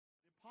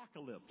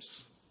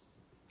Apocalypse.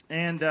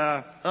 And,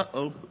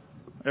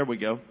 there we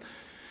go.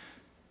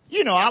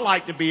 You know, I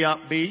like to be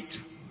upbeat.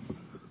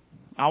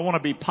 I want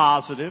to be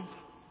positive.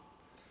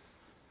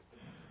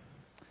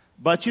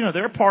 But, you know,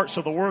 there are parts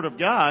of the Word of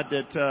God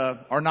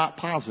that are not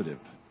positive.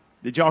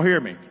 Did y'all hear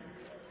me?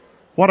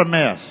 What a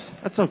mess.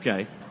 That's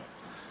okay.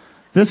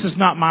 This is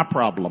not my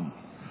problem.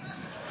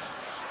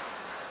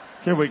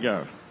 Here we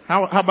go.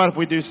 How about if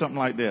we do something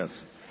like this?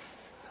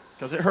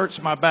 Because it hurts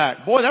my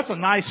back. Boy, that's a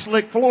nice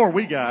slick floor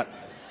we got.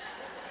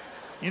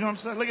 You know what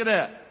I'm saying? Look at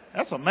that.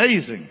 That's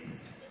amazing.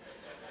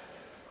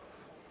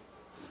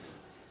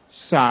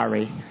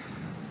 Sorry.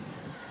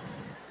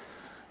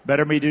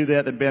 Better me do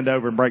that than bend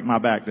over and break my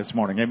back this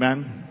morning.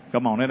 Amen?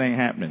 Come on, it ain't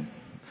happening.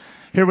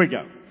 Here we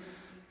go.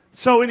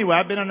 So anyway,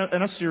 I've been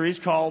in a series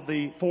called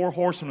The Four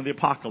Horsemen of the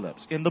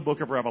Apocalypse in the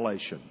book of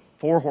Revelation.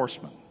 Four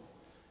horsemen.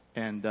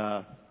 And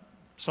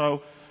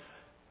so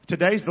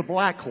today's the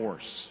black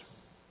horse.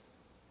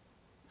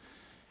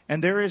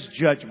 And there is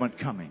judgment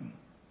coming.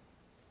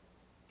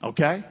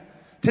 Okay?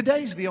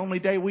 Today's the only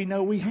day we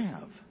know we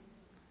have.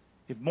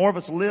 If more of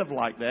us lived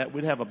like that,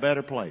 we'd have a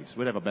better place.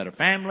 We'd have a better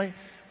family,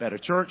 better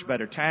church,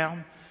 better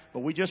town. But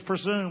we just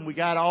presume we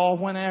got all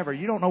whenever.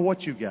 You don't know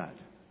what you got.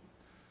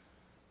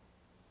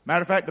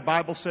 Matter of fact, the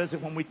Bible says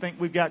that when we think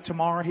we've got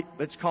tomorrow,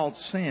 it's called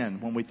sin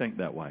when we think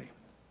that way.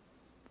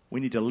 We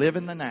need to live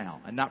in the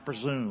now and not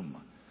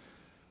presume.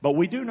 But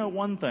we do know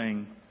one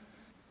thing.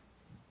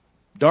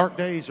 Dark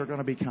days are going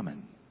to be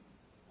coming.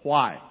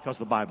 Why? Because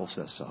the Bible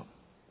says so.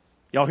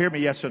 Y'all hear me,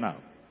 yes or no?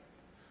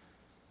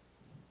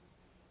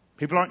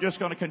 People aren't just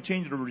going to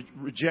continue to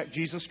reject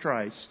Jesus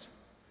Christ,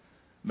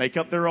 make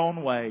up their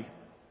own way,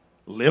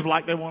 live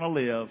like they want to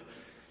live,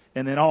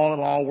 and then it'll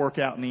all work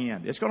out in the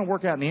end. It's going to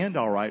work out in the end,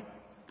 all right,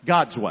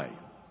 God's way.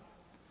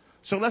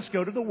 So let's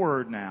go to the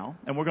Word now,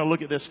 and we're going to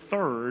look at this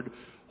third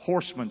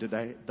horseman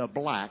today, the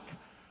black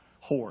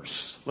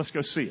horse. Let's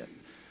go see it.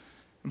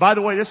 And by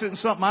the way, this isn't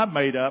something I've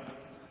made up.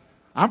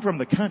 I'm from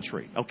the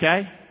country,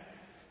 okay?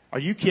 Are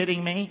you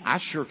kidding me? I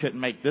sure couldn't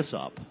make this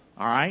up.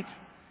 All right?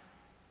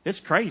 It's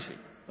crazy.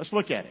 Let's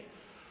look at it.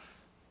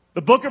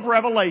 The book of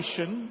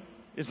Revelation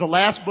is the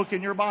last book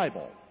in your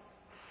Bible.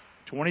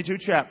 22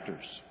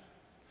 chapters.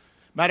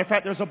 Matter of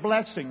fact, there's a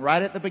blessing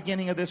right at the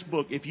beginning of this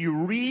book. If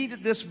you read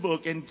this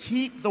book and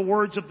keep the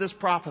words of this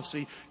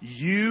prophecy,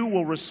 you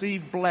will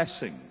receive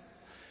blessing.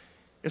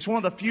 It's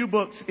one of the few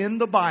books in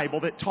the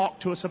Bible that talk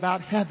to us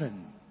about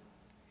heaven.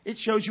 It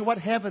shows you what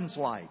heaven's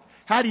like.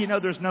 How do you know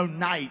there's no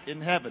night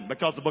in heaven?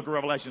 Because the book of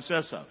Revelation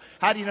says so.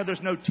 How do you know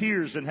there's no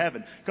tears in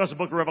heaven? Because the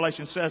book of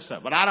Revelation says so.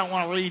 But I don't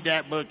want to read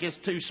that book. It's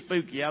too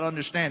spooky. I don't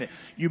understand it.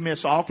 You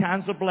miss all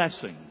kinds of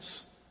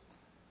blessings.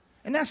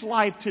 And that's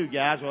life too,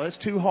 guys. Well,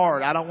 it's too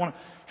hard. I don't want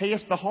to. Hey,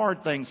 it's the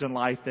hard things in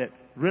life that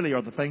really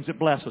are the things that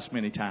bless us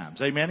many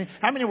times. Amen?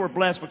 How many were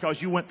blessed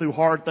because you went through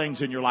hard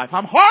things in your life?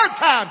 I'm hard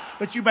times,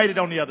 but you made it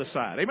on the other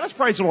side. Amen? Let's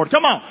praise the Lord.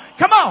 Come on.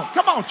 Come on.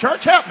 Come on, church.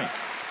 Help me.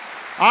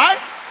 All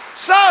right?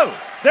 So,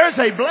 there's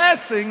a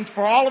blessing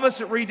for all of us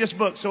that read this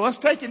book. So us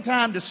taking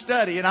time to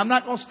study, and I'm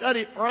not going to study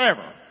it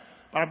forever,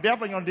 but I'm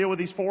definitely going to deal with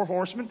these four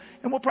horsemen,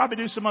 and we'll probably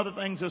do some other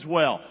things as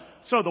well.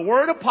 So the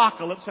word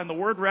apocalypse and the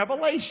word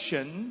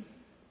revelation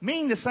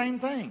mean the same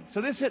thing.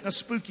 So this isn't a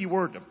spooky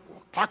word,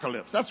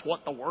 apocalypse. That's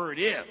what the word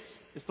is.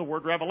 It's the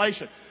word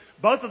revelation.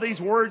 Both of these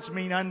words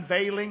mean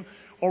unveiling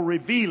or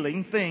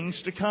revealing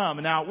things to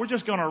come. Now, we're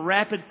just going to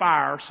rapid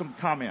fire some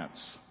comments.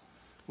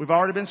 We've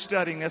already been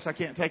studying this. I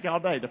can't take it all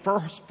day. The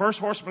first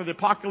horseman of the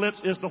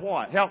apocalypse is the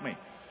what? Help me.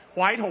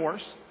 White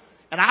horse.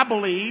 And I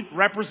believe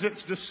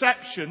represents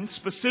deception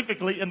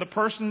specifically in the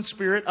person and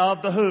spirit of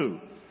the who?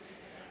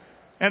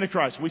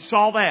 Antichrist. We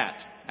saw that.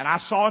 And I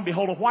saw and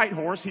behold a white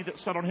horse. He that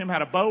sat on him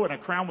had a bow and a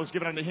crown was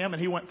given unto him.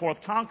 And he went forth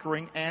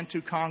conquering and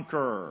to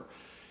conquer.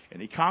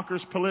 And he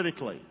conquers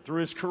politically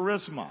through his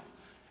charisma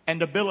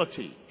and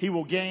ability. He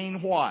will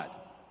gain what?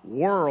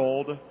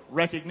 World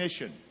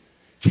recognition.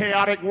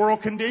 Chaotic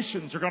world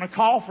conditions are going to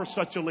call for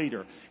such a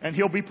leader. And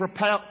he'll be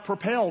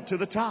propelled to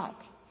the top.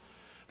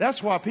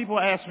 That's why people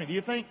ask me, do you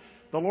think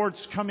the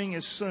Lord's coming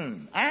is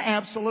soon? I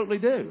absolutely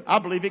do. I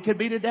believe it could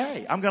be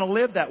today. I'm going to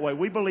live that way.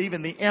 We believe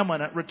in the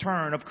imminent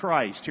return of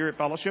Christ here at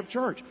Fellowship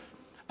Church.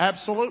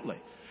 Absolutely.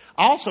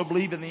 I also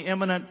believe in the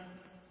imminent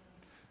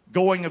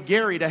going of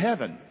Gary to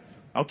heaven.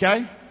 Okay?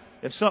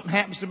 If something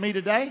happens to me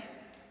today,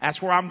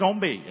 that's where I'm going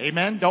to be.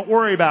 Amen? Don't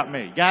worry about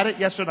me. Got it?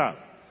 Yes or no?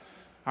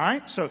 All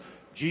right? So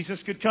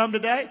Jesus could come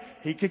today.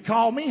 He could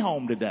call me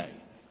home today.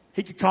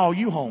 He could call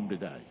you home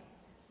today.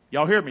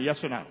 Y'all hear me?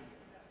 Yes or no?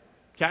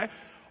 Okay?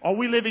 Are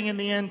we living in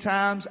the end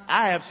times?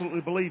 I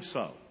absolutely believe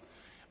so.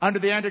 Under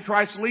the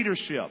Antichrist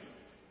leadership,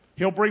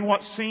 he'll bring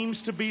what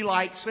seems to be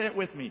like, say it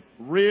with me,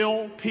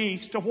 real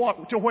peace to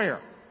what? To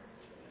where?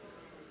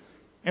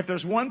 If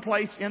there's one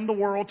place in the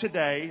world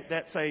today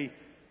that's a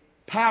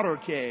powder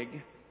keg,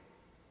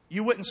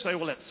 you wouldn't say,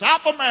 well, it's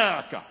South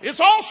America. It's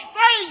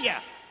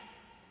Australia.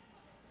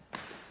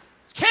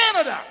 It's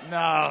Canada.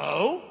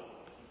 No.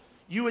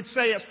 You would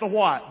say it's the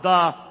what?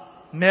 The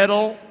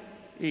Middle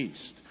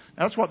East.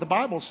 Now, that's what the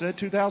Bible said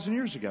 2,000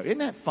 years ago. Isn't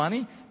that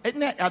funny? Isn't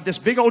that this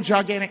big old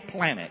gigantic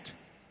planet?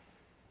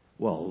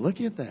 Well, look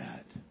at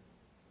that.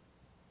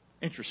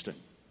 Interesting.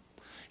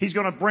 He's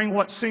going to bring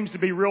what seems to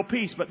be real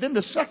peace. But then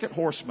the second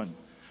horseman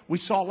we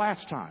saw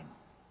last time,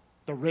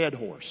 the red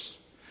horse,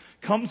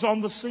 comes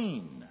on the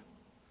scene,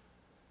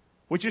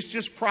 which is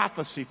just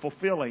prophecy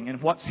fulfilling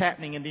in what's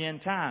happening in the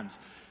end times,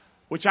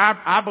 which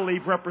I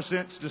believe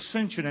represents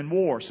dissension and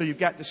war. So you've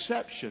got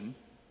deception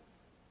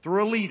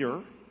through a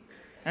leader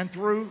and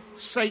through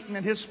Satan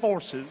and his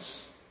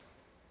forces.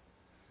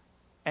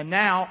 And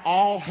now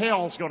all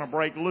hell's going to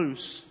break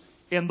loose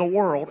in the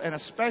world, and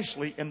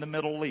especially in the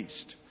Middle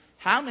East.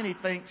 How many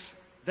thinks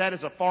that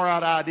is a far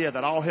out idea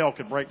that all hell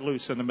could break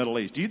loose in the Middle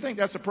East? Do you think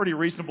that's a pretty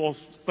reasonable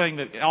thing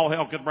that all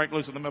hell could break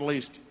loose in the Middle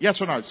East?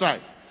 Yes or no? Say.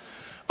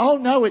 Oh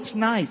no, it's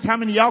nice. How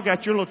many of y'all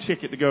got your little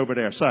ticket to go over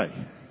there? Say.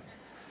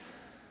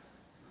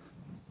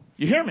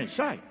 You hear me?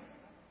 Say.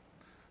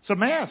 It's a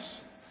mess.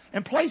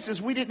 In places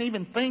we didn't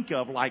even think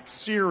of, like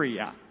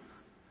Syria.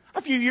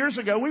 A few years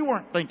ago, we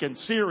weren't thinking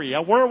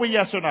Syria. Were we?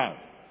 Yes or no?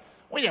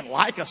 We didn't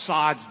like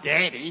Assad's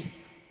daddy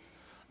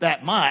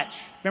that much.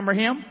 Remember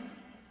him?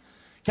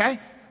 Okay?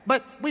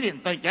 But we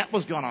didn't think that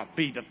was going to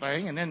be the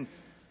thing. And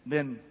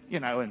then,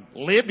 in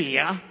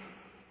Libya.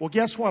 Well,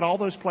 guess what? All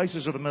those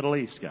places are the Middle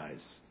East,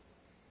 guys.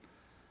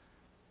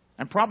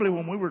 And probably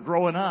when we were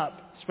growing up,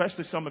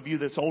 especially some of you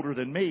that's older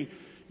than me,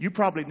 you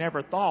probably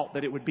never thought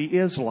that it would be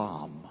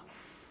Islam.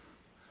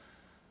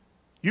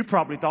 You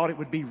probably thought it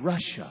would be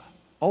Russia.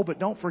 Oh, but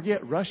don't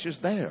forget, Russia's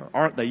there,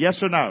 aren't they? Yes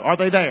or no? Are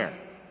they there?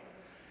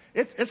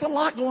 It's a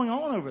lot going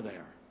on over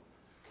there.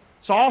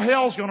 So all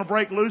hell's going to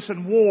break loose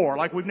in war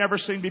like we've never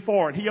seen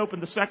before. And he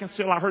opened the second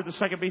seal. I heard the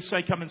second beast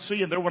say, come and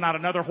see. And there went out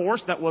another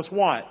horse that was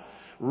what?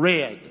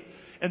 Red.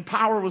 And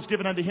power was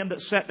given unto him that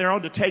sat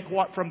thereon to take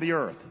what from the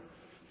earth?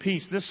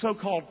 Peace. This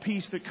so-called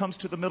peace that comes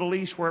to the Middle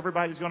East where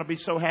everybody's going to be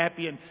so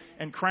happy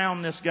and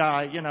crown this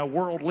guy,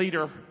 world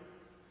leader.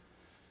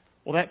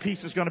 Well, that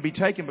peace is going to be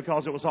taken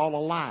because it was all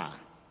a lie.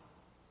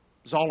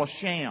 It was all a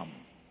sham.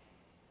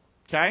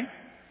 Okay?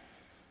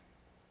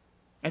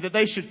 And that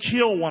they should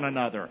kill one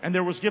another. And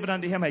there was given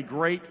unto him a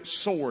great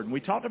sword. And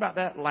we talked about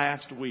that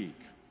last week.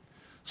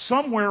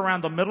 Somewhere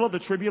around the middle of the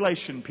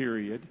tribulation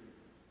period,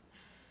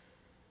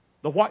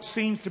 what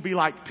seems to be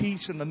like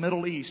peace in the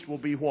Middle East will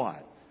be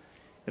what?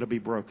 It'll be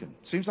broken.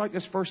 Seems like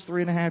this first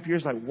 3.5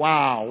 years, like,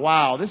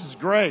 wow, this is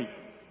great.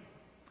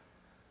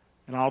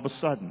 And all of a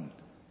sudden,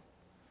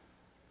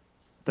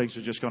 things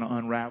are just going to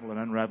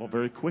unravel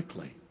very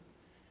quickly.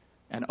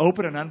 And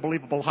open and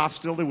unbelievable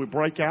hostility would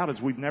break out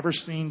as we've never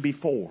seen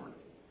before.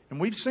 And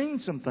we've seen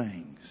some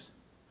things.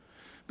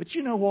 But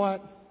you know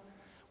what?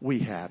 We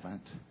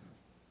haven't.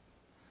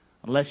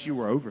 Unless you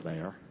were over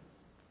there.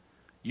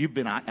 You've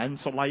been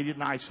insulated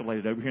and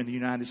isolated over here in the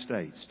United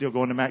States. Still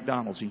going to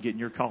McDonald's and getting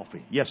your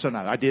coffee. Yes or no?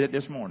 I did it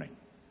this morning.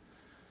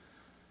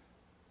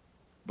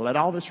 But let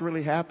all this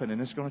really happen and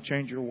it's going to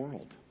change your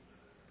world.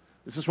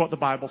 This is what the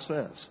Bible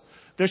says.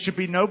 There should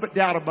be no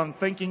doubt among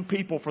thinking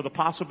people for the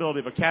possibility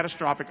of a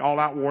catastrophic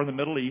all-out war in the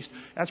Middle East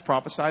as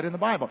prophesied in the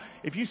Bible.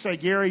 If you say,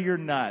 Gary, you're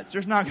nuts.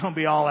 There's not going to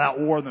be all-out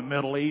war in the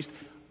Middle East.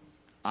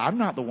 I'm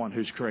not the one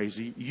who's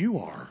crazy. You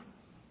are.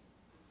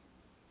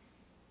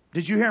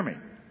 Did you hear me?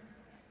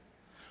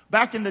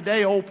 Back in the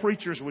day, old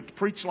preachers would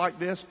preach like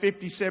this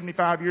 50,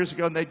 75 years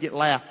ago, and they'd get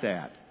laughed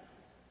at.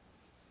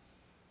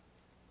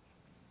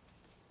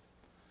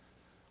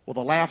 Well,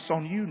 the laugh's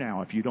on you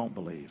now if you don't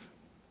believe.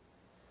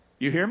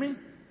 You hear me?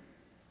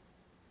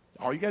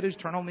 All you got to do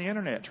is turn on the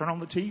internet, turn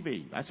on the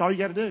TV. That's all you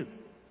got to do.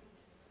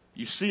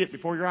 You see it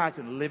before your eyes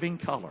in living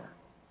color.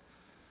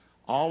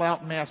 All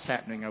out mess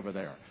happening over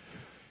there.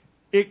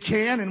 It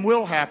can and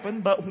will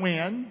happen, but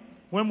when?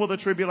 When will the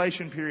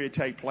tribulation period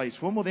take place?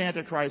 When will the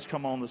Antichrist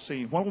come on the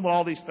scene? When will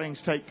all these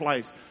things take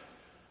place?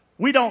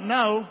 We don't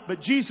know,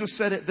 but Jesus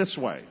said it this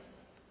way.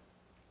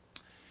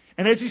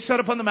 And as he sat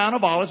upon the Mount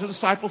of Olives, the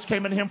disciples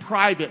came unto him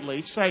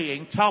privately,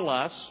 saying, tell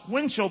us,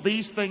 when shall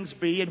these things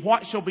be, and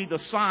what shall be the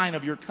sign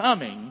of your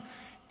coming,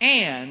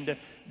 and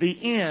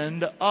the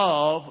end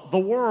of the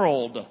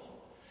world?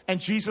 And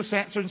Jesus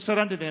answered and said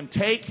unto them,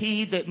 take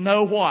heed that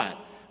no what?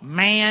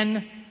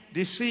 Man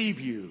deceive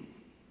you.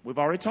 We've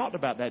already talked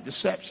about that.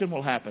 Deception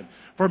will happen.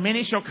 For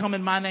many shall come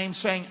in my name,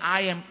 saying,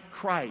 I am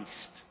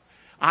Christ.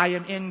 I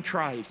am in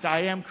Christ.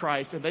 I am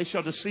Christ. And they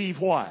shall deceive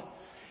what?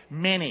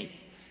 Many.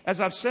 As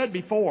I've said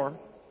before,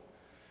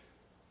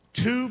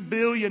 2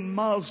 billion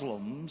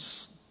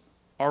Muslims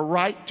are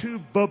right 2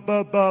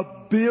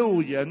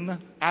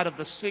 billion out of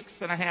the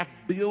 6.5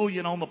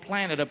 billion on the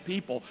planet of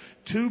people.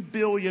 2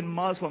 billion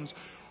Muslims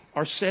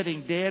are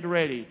sitting dead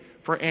ready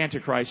for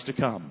Antichrist to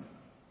come.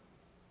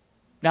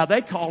 Now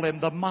they call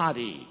him the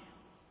Mahdi.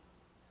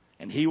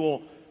 And he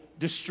will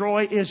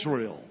destroy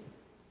Israel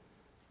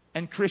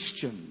and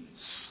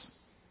Christians.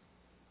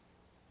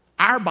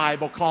 Our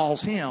Bible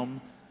calls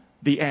him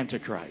the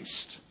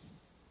Antichrist.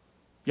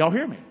 Y'all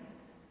hear me?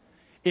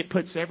 It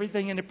puts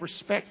everything into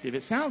perspective.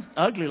 It sounds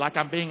ugly, like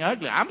I'm being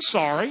ugly. I'm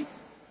sorry.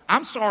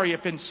 I'm sorry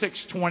if in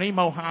 620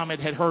 Mohammed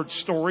had heard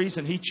stories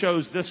and he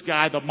chose this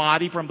guy, the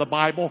Mahdi from the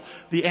Bible,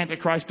 the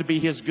Antichrist, to be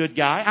his good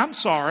guy. I'm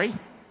sorry.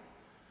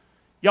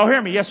 Y'all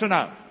hear me? Yes or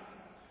no?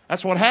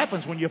 That's what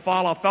happens when you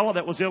follow a fellow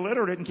that was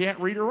illiterate and can't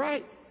read or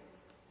write.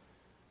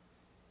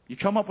 You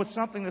come up with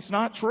something that's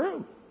not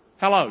true.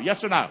 Hello?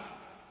 Yes or no?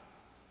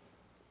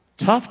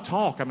 Tough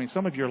talk. I mean,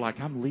 some of you are like,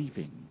 I'm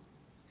leaving.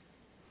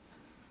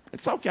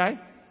 It's okay.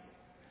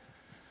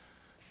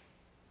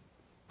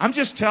 I'm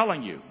just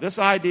telling you, this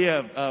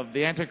idea of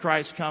the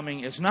Antichrist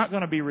coming is not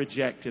going to be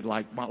rejected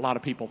like a lot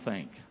of people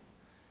think.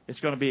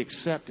 It's going to be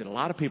accepted. A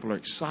lot of people are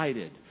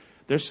excited.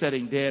 They're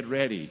setting dead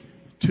ready.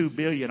 2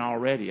 billion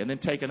already. And then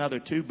take another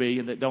 2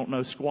 billion that don't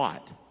know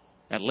squat.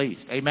 At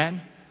least.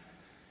 Amen?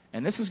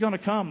 And this is going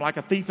to come like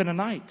a thief in the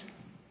night.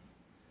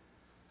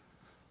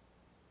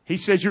 He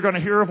says you're going to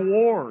hear of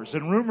wars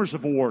and rumors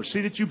of wars.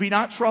 See that you be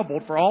not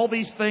troubled, for all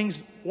these things,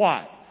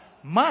 what?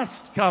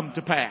 Must come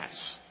to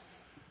pass.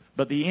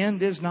 But the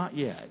end is not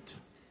yet.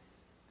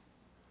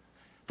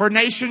 For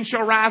nation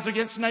shall rise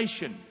against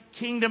nation,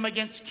 kingdom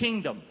against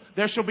kingdom.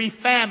 There shall be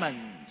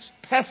famines,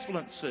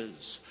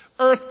 pestilences,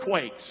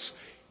 earthquakes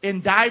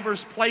in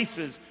divers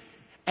places.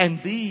 And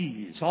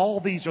all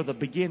these are the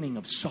beginning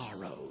of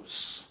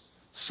sorrows.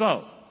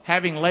 So,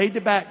 having laid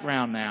the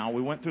background now,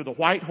 we went through the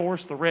white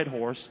horse, the red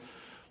horse.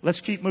 Let's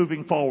keep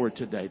moving forward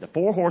today. The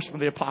 4 horsemen of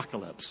the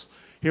apocalypse.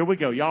 Here we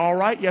go. Y'all all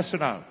right? Yes or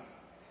no?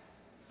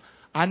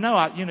 I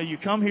know, you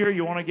come here,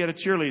 you want to get a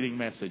cheerleading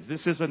message.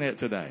 This isn't it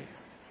today.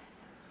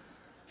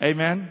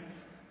 Amen?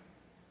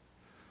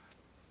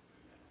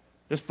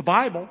 It's the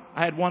Bible.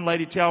 I had one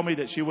lady tell me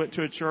that she went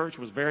to a church,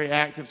 was very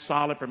active,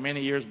 solid for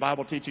many years,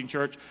 Bible teaching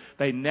church.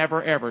 They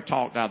never ever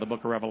talked out of the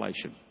book of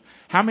Revelation.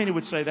 How many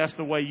would say that's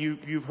the way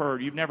you've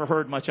heard? You've never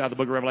heard much out of the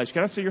book of Revelation.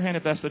 Can I see your hand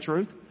if that's the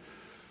truth?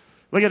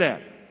 Look at that.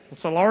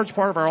 It's a large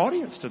part of our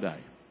audience today.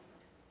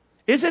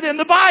 Is it in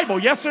the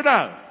Bible? Yes or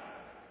no?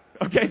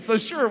 Okay, so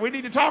sure, we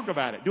need to talk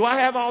about it. Do I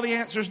have all the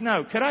answers?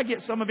 No. Could I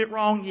get some of it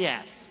wrong?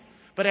 Yes.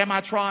 But am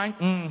I trying?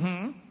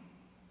 Mm-hmm.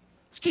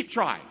 Let's keep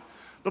trying.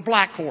 The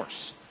black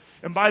horse.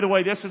 And by the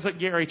way, this isn't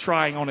Gary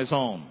trying on his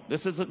own.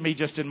 This isn't me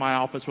just in my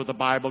office with the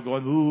Bible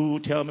going, ooh,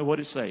 tell me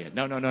what it's saying.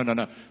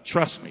 No.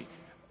 Trust me.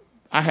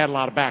 I had a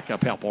lot of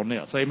backup help on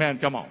this. Amen?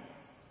 Come on.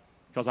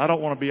 Because I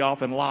don't want to be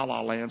off in La La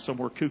Land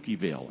somewhere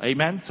kookyville.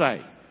 Amen?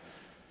 Say.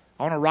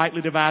 I want to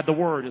rightly divide the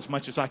word as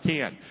much as I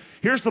can.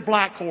 Here's the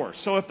black horse.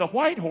 So if the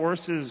white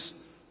horse is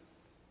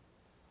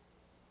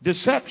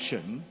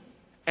deception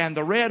and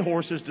the red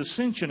horse is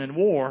dissension and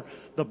war,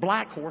 the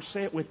black horse,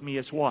 say it with me,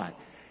 is what?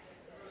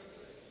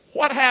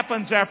 What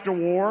happens after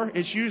war?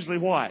 It's usually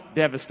what?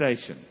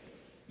 Devastation.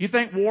 You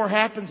think war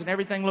happens and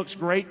everything looks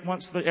great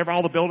once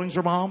all the buildings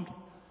are bombed?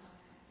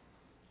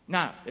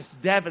 No, it's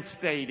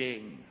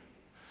devastating.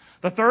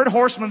 The 3rd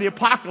horseman of the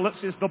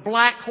apocalypse is the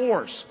black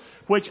horse,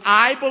 which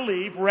I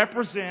believe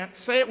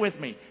represents, say it with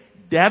me,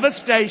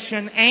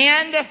 devastation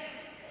and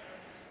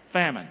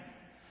famine.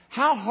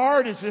 How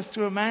hard is this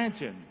to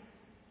imagine?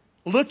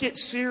 Look at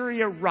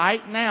Syria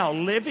right now,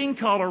 living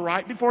color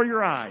right before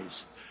your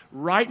eyes,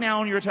 right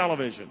now on your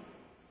television.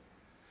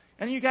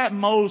 And you got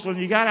Mosul,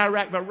 you got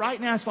Iraq, but right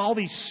now it's all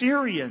these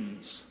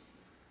Syrians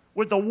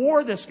with the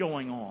war that's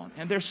going on.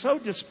 And they're so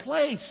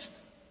displaced.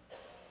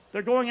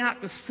 They're going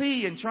out to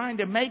sea and trying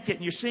to make it,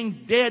 and you're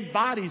seeing dead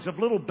bodies of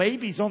little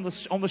babies on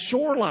the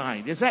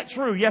shoreline. Is that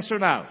true? Yes or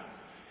no?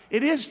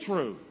 It is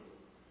true.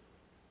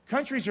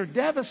 Countries are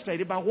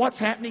devastated by what's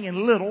happening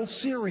in little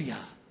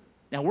Syria.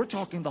 Now, we're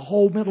talking the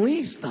whole Middle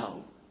East,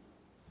 though.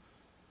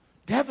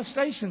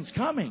 Devastation's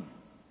coming.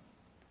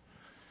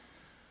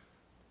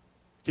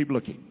 Keep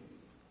looking.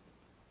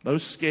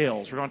 Those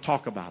scales, we're going to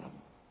talk about them.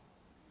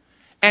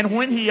 And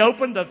when he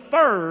opened the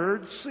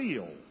 3rd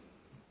seal,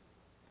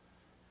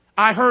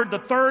 I heard the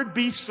 3rd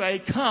beast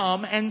say,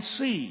 come and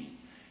see.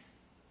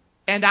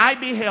 And I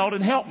beheld,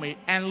 and help me,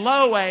 and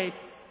lo, a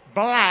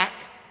black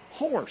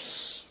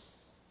horse.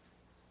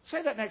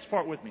 Say that next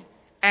part with me.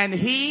 And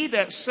he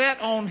that sat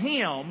on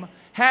him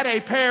had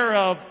a pair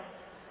of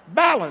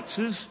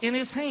balances in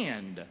his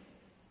hand.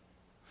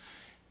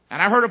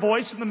 And I heard a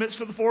voice in the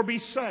midst of the 4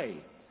 beasts say,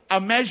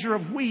 a measure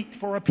of wheat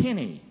for a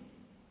penny,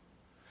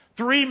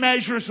 3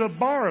 measures of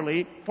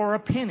barley for a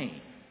penny.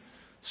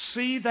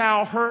 See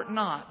thou hurt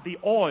not the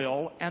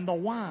oil and the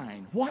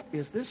wine. What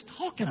is this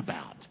talking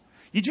about?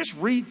 You just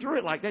read through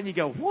it like that and you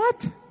go, what?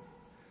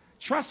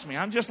 Trust me,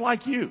 I'm just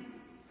like you.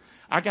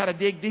 I got to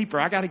dig deeper.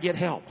 I got to get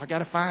help. I got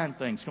to find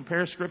things.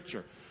 Compare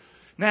Scripture.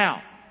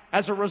 Now,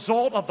 as a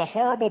result of the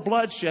horrible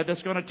bloodshed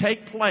that's going to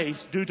take place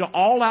due to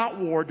all-out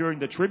war during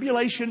the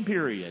tribulation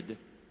period,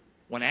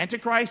 when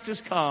Antichrist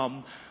has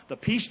come, the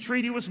peace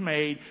treaty was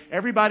made,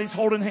 everybody's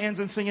holding hands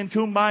and singing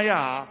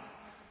Kumbaya,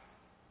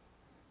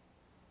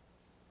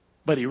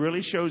 but he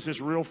really shows his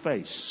real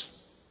face.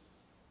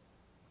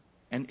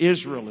 And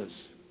Israel is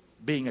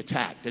being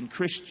attacked, and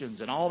Christians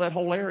and all that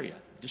whole area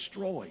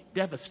destroyed,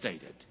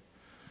 devastated.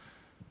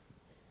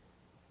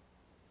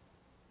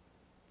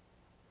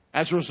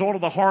 As a result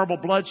of the horrible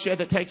bloodshed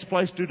that takes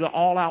place due to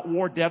all-out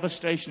war,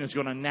 devastation is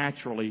going to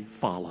naturally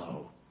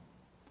follow.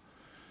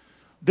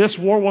 This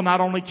war will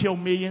not only kill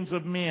millions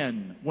of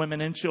men,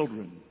 women, and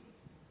children,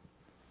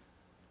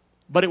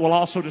 but it will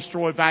also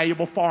destroy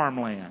valuable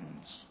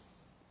farmlands.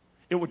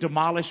 It will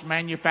demolish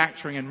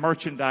manufacturing and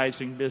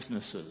merchandising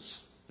businesses.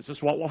 This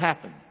is what will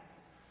happen.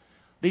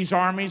 These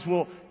armies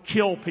will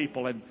kill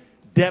people and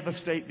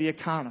devastate the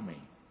economy.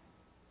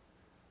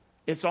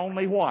 It's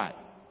only what?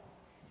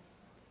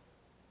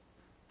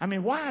 I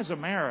mean, why is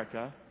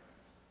America,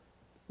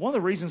 one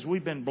of the reasons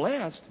we've been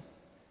blessed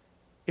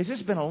is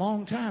it's been a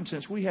long time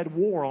since we had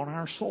war on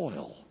our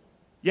soil.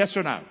 Yes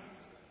or no?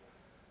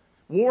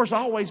 War's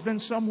always been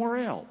somewhere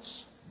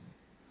else.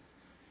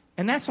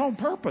 And that's on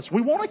purpose.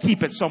 We want to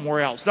keep it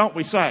somewhere else, don't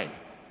we say?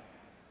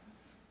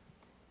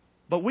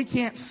 But we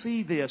can't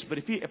see this. But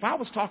if I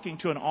was talking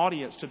to an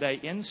audience today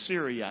in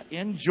Syria,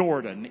 in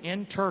Jordan,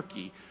 in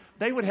Turkey,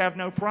 they would have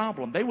no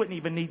problem. They wouldn't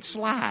even need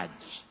slides.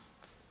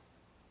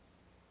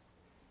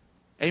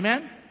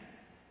 Amen?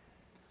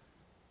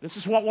 This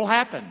is what will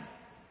happen.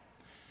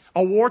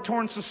 A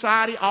war-torn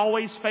society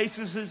always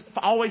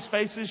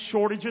faces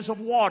shortages of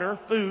water,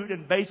 food,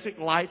 and basic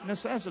life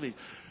necessities.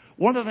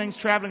 One of the things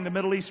traveling the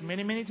Middle East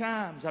many, many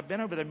times, I've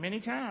been over there many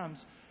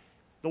times,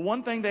 the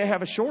one thing they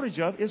have a shortage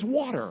of is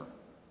water.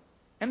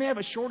 And they have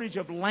a shortage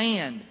of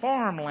land,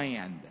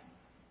 farmland,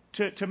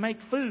 to make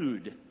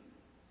food.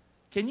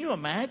 Can you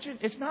imagine?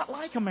 It's not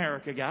like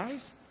America,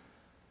 guys.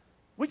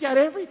 We got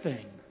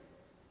everything.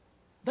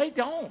 They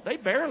don't. They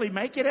barely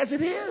make it as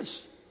it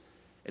is.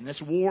 And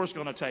this war is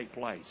going to take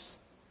place.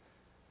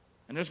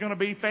 And there's going to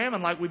be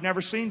famine like we've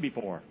never seen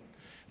before.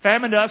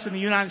 Famine to us in the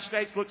United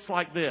States looks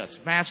like this.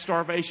 Mass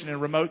starvation in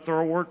remote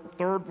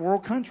third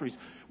world countries.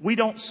 We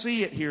don't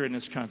see it here in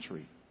this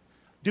country.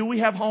 Do we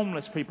have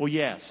homeless people?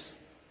 Yes.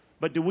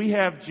 But do we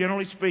have,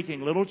 generally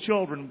speaking, little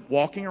children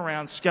walking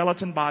around,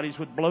 skeleton bodies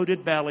with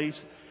bloated bellies?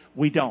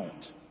 We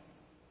don't.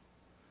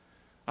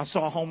 I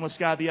saw a homeless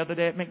guy the other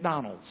day at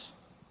McDonald's.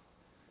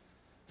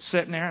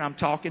 Sitting there and I'm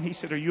talking. He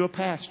said, "Are you a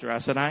pastor?" I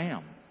said, "I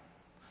am."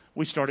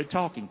 We started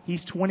talking.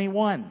 He's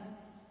 21.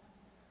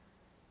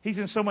 He's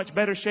in so much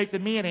better shape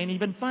than me, it ain't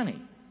even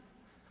funny.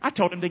 I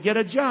told him to get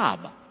a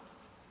job.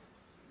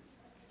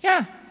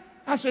 Yeah.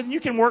 I said, "You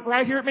can work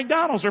right here at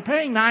McDonald's. They're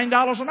paying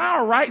 $9 an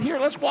hour right here.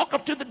 Let's walk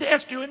up to the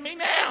desk, you and me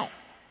now."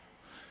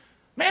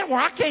 Man, where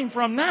I came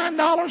from,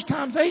 $9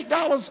 times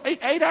 $8,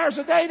 8 hours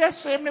a day,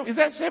 is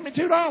that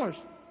 $72?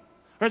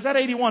 Or is that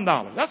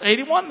 $81? That's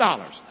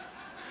 $81.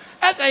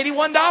 That's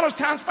 $81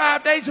 times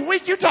 5 days a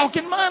week. You're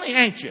talking money,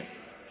 ain't you?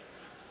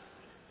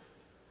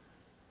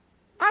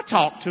 I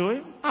talked to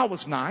him. I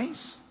was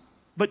nice.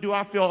 But do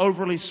I feel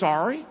overly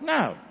sorry?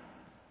 No.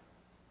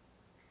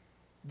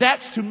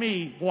 That's to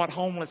me what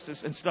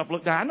homelessness and stuff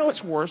look like. I know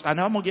it's worse. I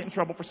know I'm going to get in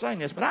trouble for saying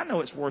this, but I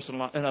know it's worse in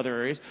other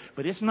areas.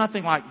 But it's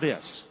nothing like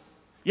this.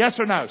 Yes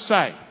or no?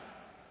 Say.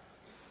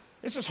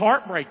 This is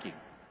heartbreaking.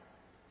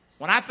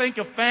 When I think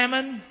of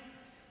famine,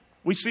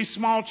 we see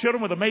small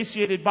children with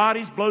emaciated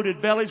bodies,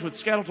 bloated bellies with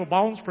skeletal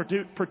bones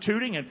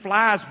protruding, and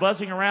flies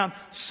buzzing around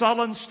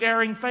sullen,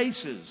 staring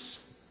faces.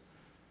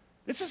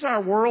 This is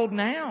our world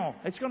now.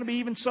 It's going to be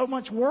even so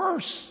much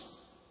worse.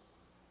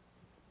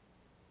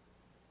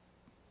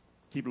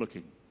 Keep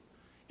looking.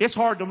 It's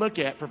hard to look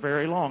at for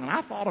very long. And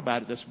I thought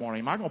about it this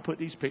morning. Am I going to put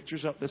these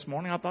pictures up this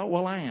morning? I thought,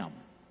 well, I am.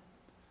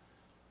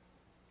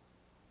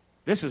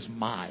 This is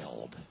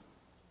mild.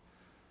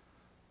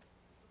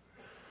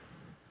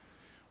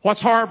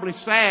 What's horribly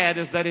sad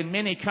is that in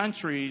many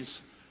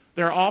countries,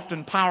 they're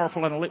often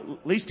powerful, and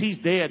at least he's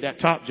dead, that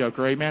top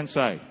joker. Amen,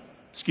 say.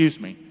 Excuse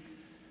me.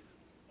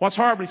 What's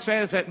horribly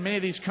sad is that in many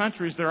of these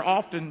countries, there are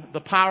often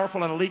the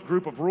powerful and elite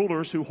group of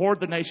rulers who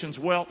hoard the nation's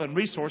wealth and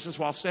resources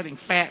while sitting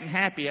fat and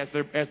happy as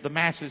the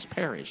masses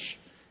perish.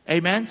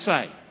 Amen?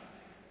 Say.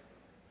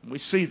 And we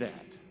see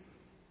that.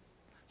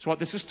 That's what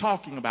this is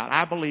talking about.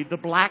 I believe the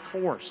black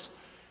horse,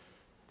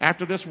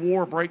 after this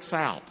war breaks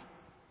out,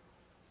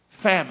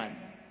 famine.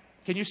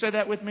 Can you say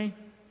that with me?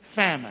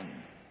 Famine.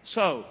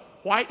 So,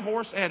 white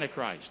horse,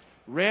 Antichrist.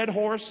 Red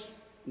horse,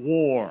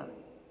 war.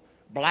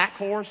 Black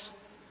horse,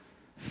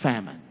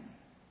 famine.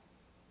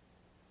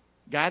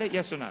 Got it?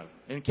 Yes or no?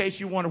 In case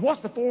you wonder,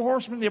 what's the four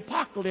horsemen of the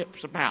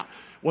apocalypse about?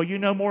 Well, you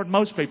know more than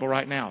most people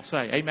right now.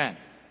 Say amen.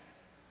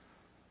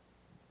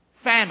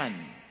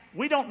 Famine.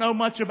 We don't know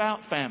much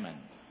about famine.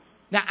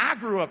 Now, I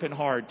grew up in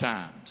hard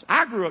times.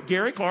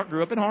 Gary Clark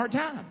grew up in hard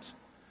times.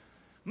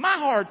 My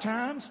hard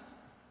times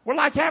were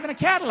like having a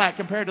Cadillac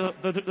compared to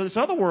this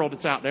other world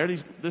that's out there,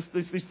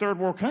 these third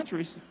world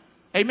countries.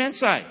 Amen?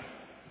 Say.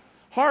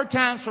 Hard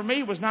times for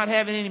me was not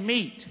having any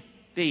meat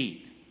to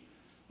eat.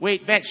 We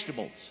ate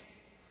vegetables.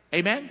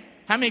 Amen?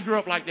 How many grew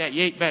up like that?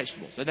 You ate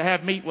vegetables. And to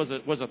have meat was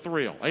a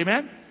thrill.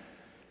 Amen?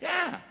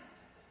 Yeah.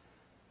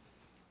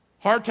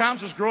 Hard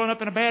times was growing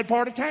up in a bad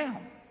part of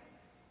town.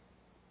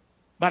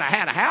 But I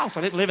had a house.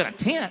 I didn't live in a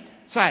tent.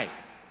 Say.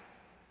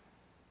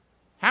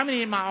 How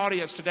many in my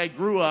audience today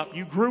grew up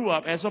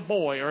as a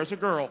boy or as a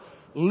girl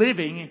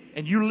living,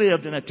 and you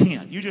lived in a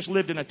tent? You just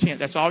lived in a tent.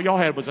 That's all y'all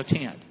had was a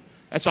tent.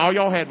 That's all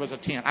y'all had was a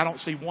tent. I don't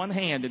see one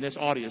hand in this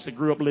audience that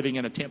grew up living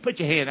in a tent. Put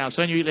your hand out,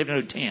 son. You live in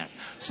a tent.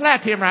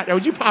 Slap him right there.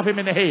 Would you pop him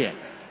in the head?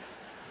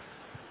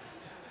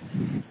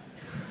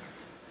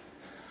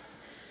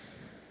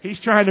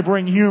 He's trying to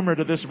bring humor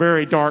to this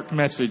very dark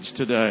message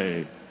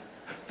today.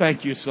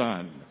 Thank you,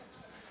 son.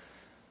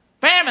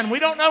 Famine, we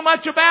don't know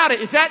much about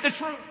it. Is that the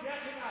truth? Yes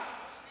or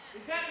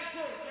no? Is that the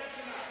truth? Yes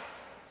or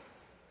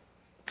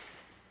no?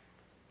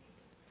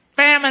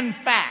 Famine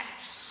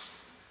facts.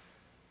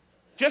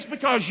 Just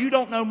because you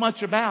don't know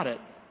much about it,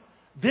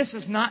 this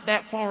is not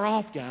that far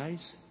off,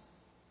 guys.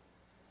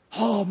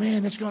 Oh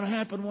man, it's going to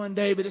happen one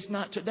day, but it's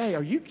not today.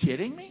 Are you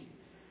kidding me?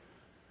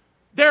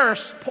 There are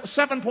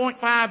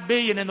 7.5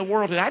 billion in the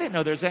world today. I didn't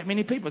know there's that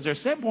many people. Is there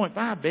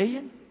 7.5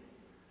 billion?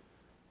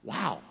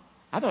 Wow.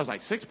 I thought it was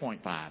like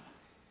 6.5.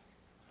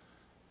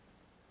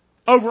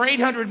 Over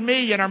 800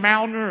 million are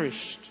malnourished.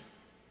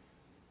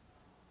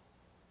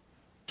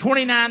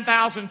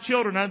 29,000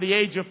 children under the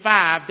age of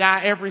 5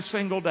 die every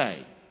single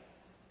day.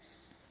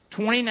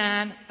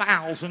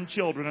 29,000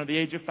 children under the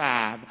age of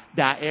 5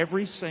 die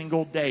every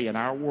single day in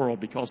our world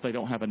because they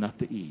don't have enough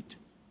to eat.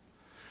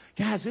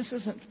 Guys, this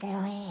isn't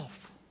far off.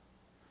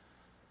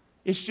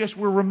 It's just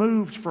we're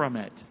removed from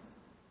it.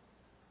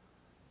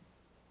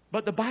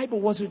 But the Bible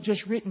wasn't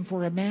just written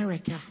for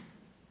America.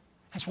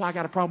 That's why I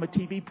got a problem with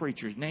TV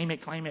preachers. Name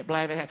it, claim it,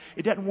 blah, blah, blah.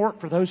 It doesn't work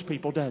for those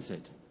people, does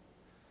it?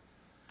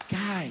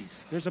 Guys,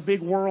 there's a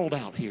big world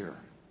out here.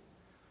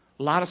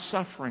 A lot of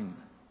suffering.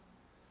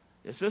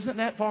 This isn't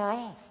that far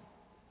off.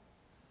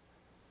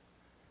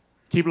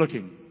 Keep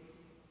looking.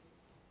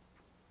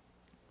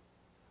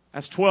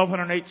 That's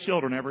 1,208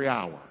 children every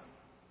hour.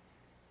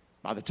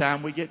 By the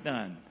time we get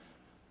done,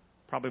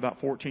 probably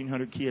about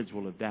 1,400 kids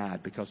will have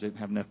died because they didn't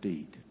have enough to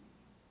eat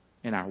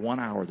in our 1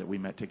 hour that we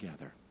met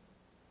together.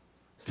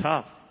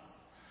 Tough.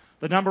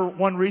 The number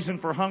one reason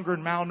for hunger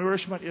and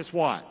malnourishment is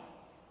what?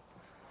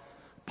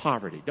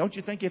 Poverty. Don't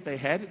you think if they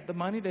had the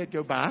money, they'd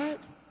go buy it?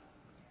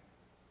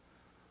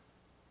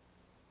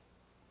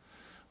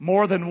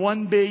 More than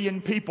 1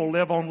 billion people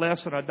live on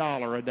less than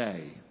 $1 a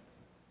day.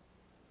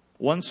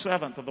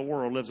 1/7 of the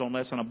world lives on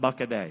less than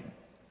 $1 a day.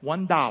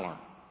 $1.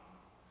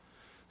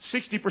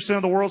 60%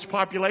 of the world's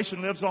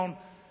population lives on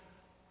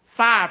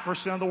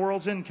 5% of the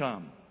world's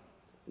income.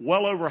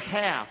 Well over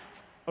half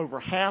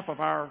of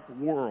our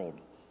world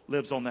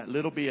lives on that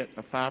little bit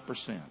of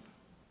 5%.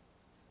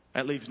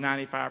 That leaves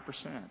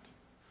 95%.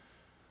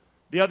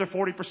 The other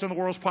 40% of the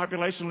world's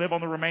population live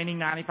on the remaining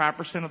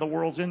 95% of the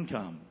world's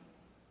income.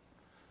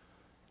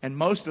 And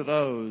most of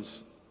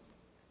those,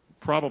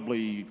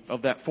 probably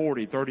of that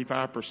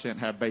 35%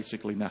 have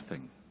basically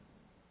nothing.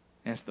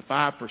 And it's the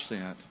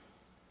 5%.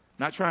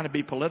 Not trying to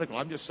be political.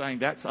 I'm just saying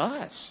that's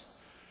us.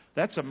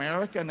 That's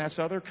America and that's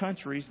other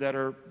countries that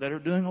are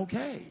doing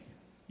okay.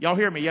 Y'all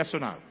hear me? Yes or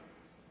no?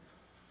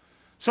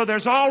 So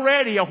there's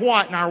already a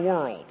what in our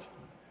world?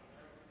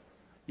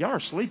 Y'all are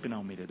sleeping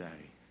on me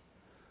today.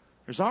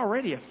 There's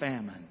already a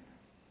famine.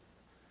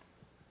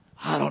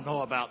 I don't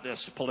know about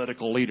this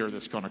political leader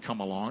that's going to come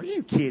along. Are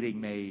you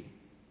kidding me?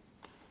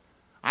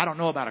 I don't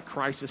know about a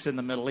crisis in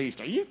the Middle East.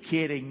 Are you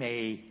kidding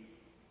me?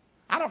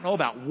 I don't know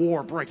about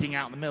war breaking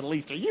out in the Middle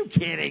East. Are you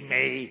kidding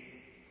me?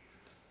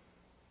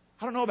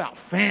 I don't know about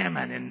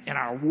famine in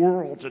our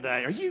world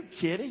today. Are you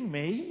kidding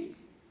me?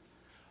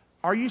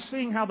 Are you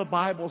seeing how the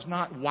Bible's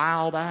not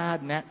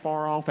wild-eyed and that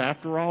far off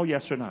after all?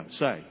 Yes or no?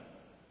 Say.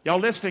 Y'all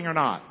listening or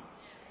not?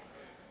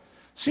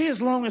 See,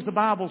 as long as the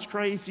Bible's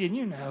crazy, and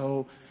you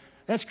know,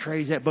 that's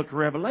crazy, that book of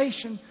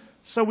Revelation.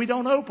 So we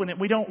don't open it,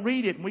 we don't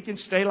read it, and we can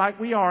stay like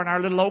we are in our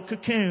little old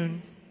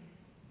cocoon.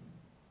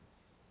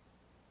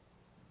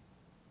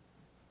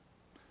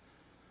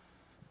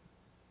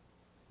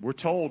 We're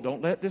told,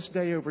 don't let this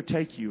day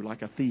overtake you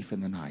like a thief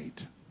in the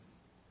night.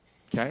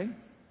 Okay?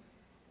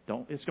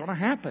 It's going to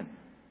happen.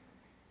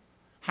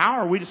 How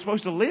are we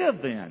supposed to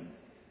live then?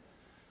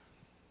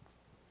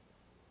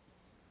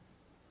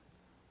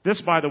 This,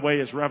 by the way,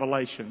 is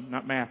Revelation,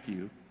 not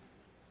Matthew.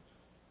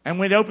 And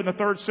when they opened the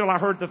third seal, I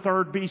heard the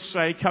third beast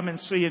say, come and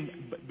see,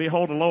 and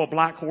behold, a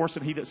black horse,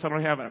 and he that sat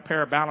on him had a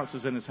pair of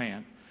balances in his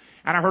hand.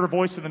 And I heard a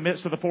voice in the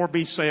midst of the four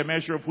beasts say, a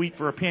measure of wheat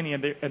for a penny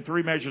and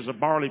 3 measures of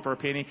barley for a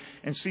penny,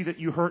 and see that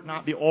you hurt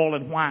not the oil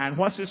and wine.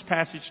 What's this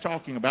passage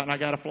talking about? And I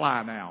got to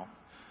fly now.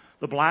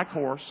 The black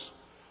horse.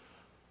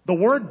 The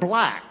word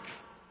black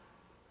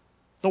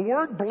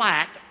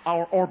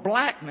or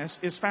blackness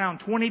is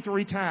found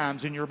 23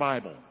 times in your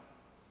Bible.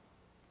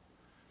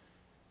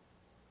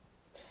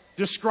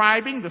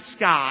 Describing the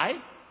sky,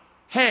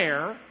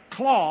 hair,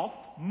 cloth,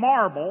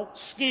 marble,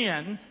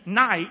 skin,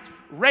 night,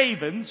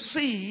 ravens,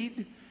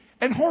 seed,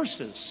 and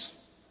horses.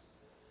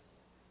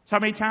 That's how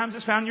many times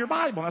it's found in your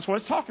Bible. That's what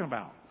it's talking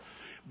about.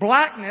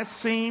 Blackness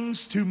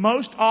seems to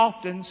most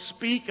often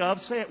speak of,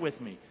 say it with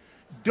me,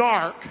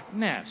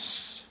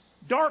 darkness.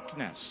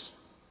 Darkness.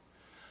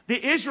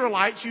 The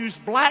Israelites used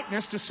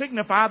blackness to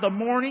signify the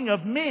mourning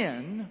of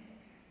men.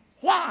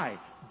 Why?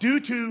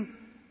 Due to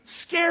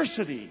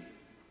scarcity,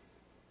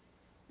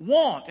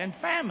 want, and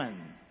famine.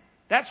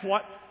 That's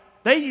what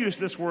they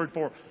used this word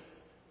for.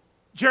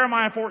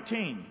 Jeremiah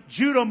 14.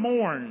 Judah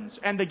mourns,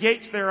 and the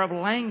gates thereof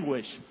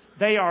languish.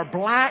 They are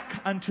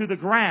black unto the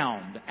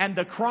ground, and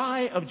the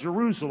cry of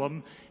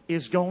Jerusalem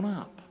is gone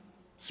up.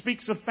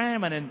 Speaks of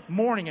famine and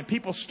mourning and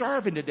people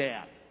starving to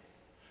death.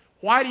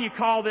 Why do you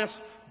call this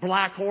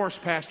black horse,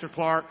 Pastor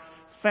Clark?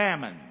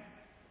 Famine.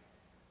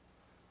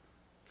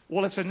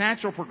 Well, it's a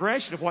natural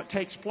progression of what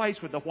takes place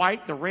with the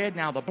white, the red,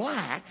 now the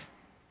black.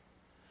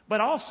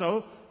 But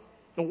also,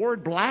 the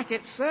word black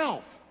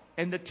itself.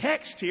 And the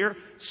text here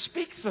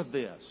speaks of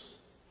this.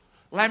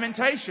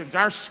 Lamentations,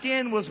 our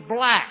skin was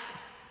black.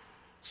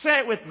 Say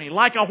it with me,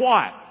 like a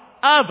what?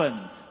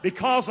 Oven,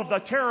 because of the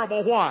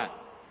terrible what?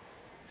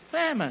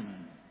 Famine.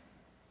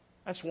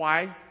 That's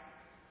why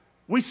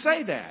we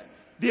say that.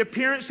 The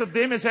appearance of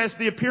them is as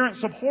the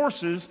appearance of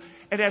horses,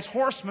 and as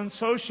horsemen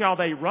so shall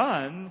they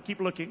run. Keep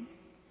looking.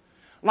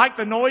 Like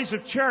the noise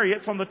of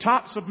chariots on the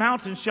tops of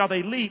mountains shall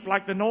they leap,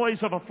 like the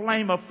noise of a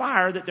flame of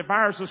fire that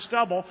devours the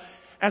stubble,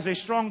 as a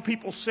strong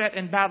people set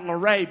in battle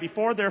array.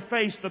 Before their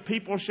face the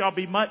people shall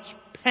be much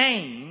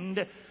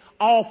pained.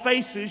 All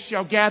faces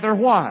shall gather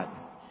what?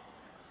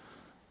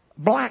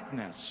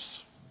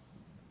 Blackness.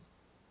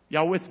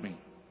 Y'all with me?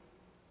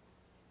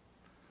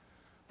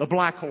 The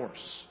black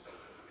horse.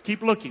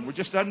 Keep looking. We're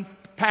just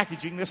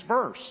unpackaging this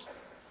verse.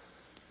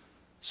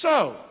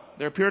 So,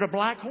 there appeared a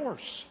black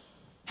horse.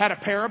 Had a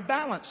pair of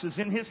balances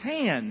in his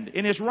hand,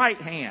 in his right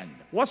hand.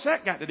 What's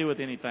that got to do with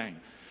anything?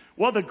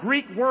 Well, the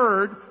Greek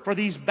word for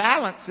these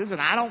balances, and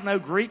I don't know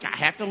Greek, I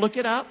have to look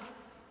it up,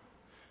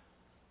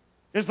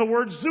 is the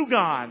word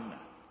zugon,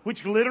 which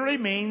literally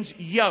means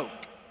yoke,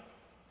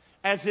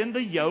 as in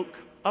the yoke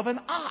of an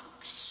ox.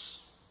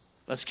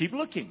 Let's keep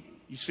looking.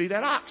 You see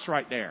that ox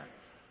right there.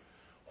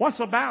 What's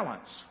a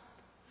balance?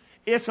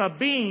 It's a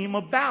beam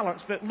of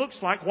balance that looks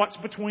like what's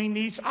between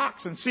these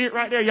oxen. See it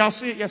right there? Y'all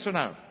see it, yes or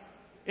no?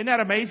 Isn't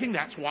that amazing?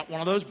 That's what one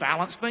of those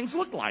balance things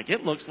look like.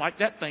 It looks like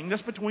that thing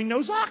that's between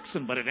those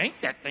oxen, but it ain't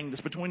that thing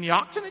that's between the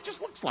oxen. It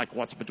just looks like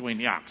what's between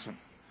the oxen.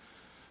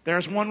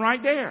 There's one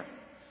right there.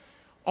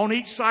 On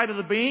each side of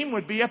the beam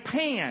would be a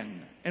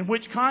pan in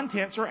which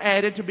contents are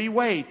added to be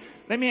weighed.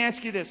 Let me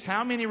ask you this.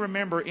 How many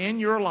remember in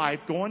your life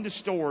going to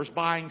stores,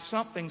 buying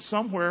something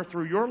somewhere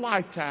through your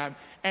lifetime,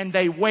 and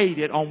they weighed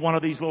it on one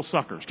of these little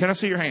suckers? Can I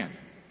see your hand?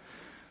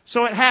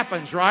 So it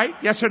happens, right?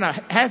 Yes or no?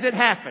 Has it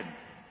happened?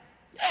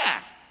 Yeah.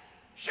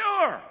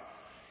 Sure.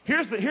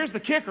 Here's the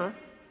kicker.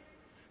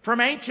 From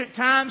ancient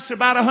times to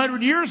about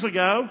 100 years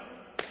ago,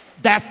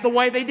 that's the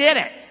way they did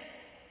it.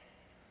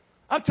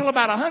 Up till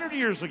about 100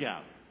 years ago,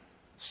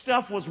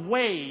 stuff was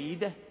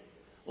weighed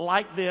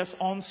like this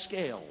on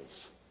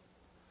scales.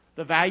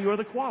 The value or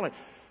the quality.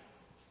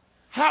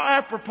 How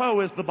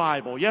apropos is the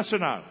Bible? Yes or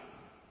no?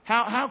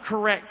 How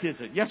correct is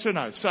it? Yes or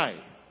no? Say.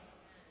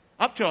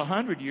 Up to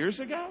 100 years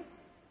ago?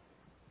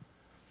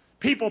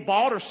 People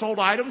bought or sold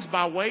items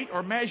by weight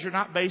or measure,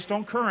 not based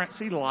on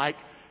currency like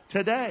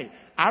today.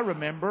 I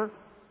remember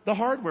the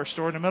hardware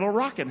store in the middle of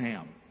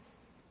Rockingham.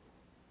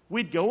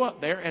 We'd go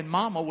up there and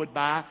Mama would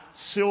buy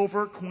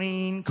Silver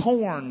Queen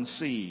corn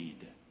seed.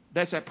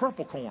 That's that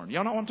purple corn.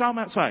 Y'all know what I'm talking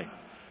about? Say.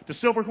 The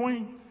Silver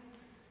Queen.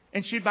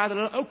 And she'd buy the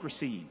little okra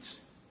seeds.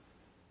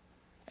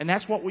 And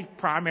that's what we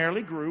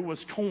primarily grew,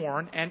 was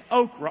corn and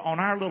okra on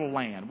our little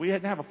land. We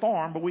didn't have a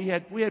farm, but we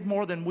had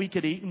more than we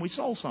could eat, and we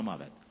sold some of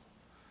it.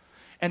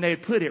 And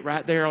they'd put it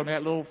right there on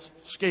that little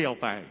scale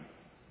thing.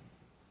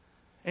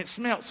 It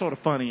smelled sort of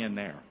funny in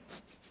there.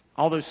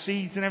 All those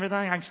seeds and everything,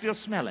 I can still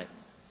smell it.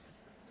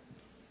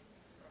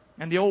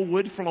 And the old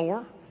wood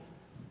floor.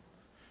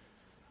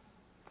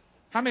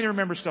 How many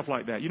remember stuff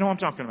like that? You know what I'm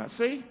talking about.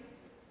 See?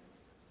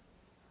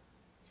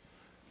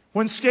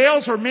 When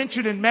scales are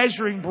mentioned in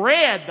measuring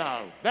bread,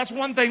 though, that's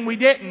one thing we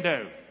didn't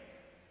do.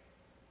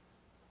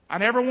 I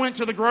never went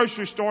to the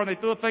grocery store and they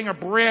threw a thing of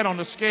bread on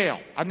the scale.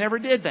 I never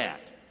did that.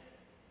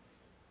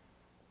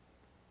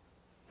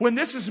 When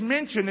this is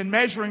mentioned in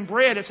measuring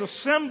bread, it's a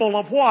symbol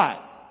of what?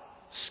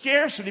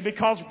 Scarcity,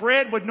 because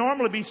bread would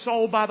normally be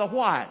sold by the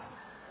what?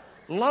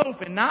 Loaf,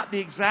 and not the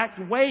exact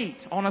weight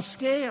on a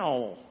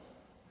scale.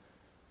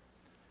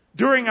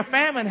 During a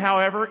famine,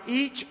 however,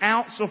 each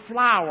ounce of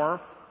flour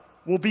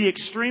will be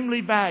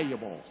extremely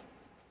valuable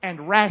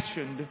and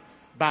rationed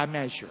by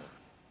measure.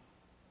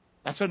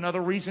 That's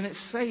another reason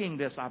it's saying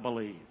this, I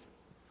believe.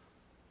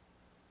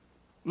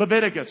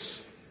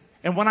 Leviticus.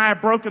 And when I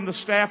have broken the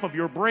staff of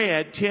your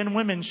bread, 10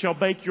 women shall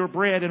bake your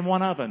bread in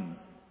one oven.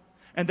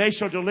 And they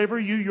shall deliver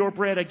you your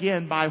bread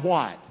again by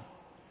what?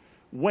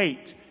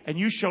 Weight. And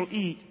you shall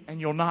eat, and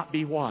you'll not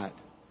be what?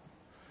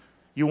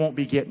 You won't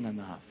be getting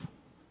enough.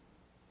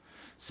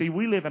 See,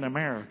 we live in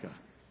America,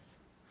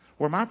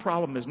 where my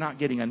problem is not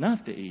getting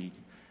enough to eat.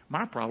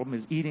 My problem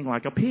is eating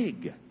like a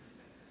pig.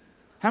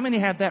 How many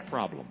have that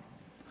problem?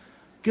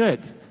 Good.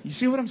 You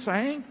see what I'm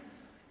saying?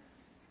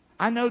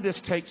 I know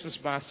this takes us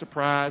by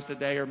surprise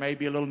today, or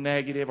maybe a little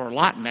negative, or a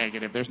lot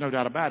negative. There's no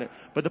doubt about it.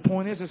 But the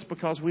point is, it's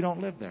because we don't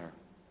live there.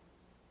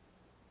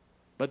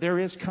 But there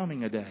is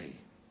coming a day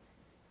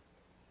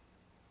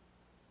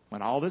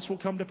when all this will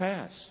come to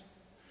pass.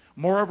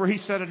 Moreover, he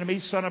said unto me,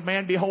 Son of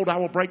man, behold, I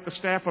will break the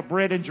staff of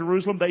bread in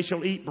Jerusalem. They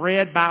shall eat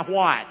bread by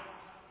what?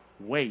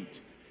 Wait.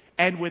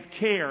 And with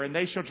care. And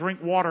they shall drink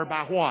water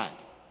by what?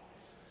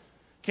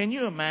 Can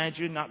you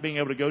imagine not being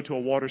able to go to a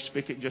water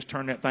spigot and just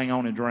turn that thing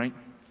on and drink?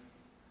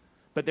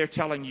 But they're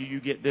telling you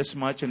get this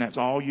much and that's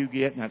all you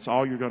get and that's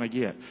all you're going to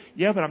get.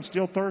 Yeah, but I'm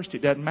still thirsty.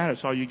 It doesn't matter.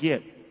 It's all you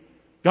get.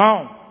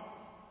 Gone.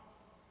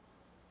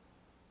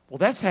 Well,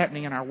 that's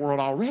happening in our world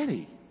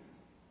already.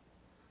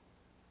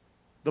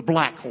 The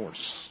black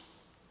horse.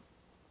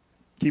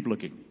 Keep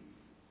looking.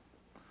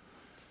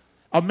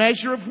 A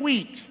measure of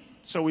wheat.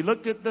 So we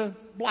looked at the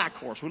black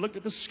horse. We looked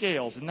at the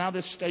scales. And now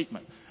this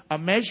statement. A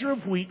measure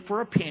of wheat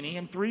for a penny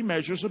and 3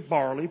 measures of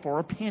barley for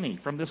a penny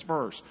from this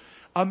verse.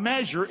 A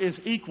measure is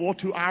equal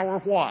to our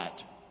what?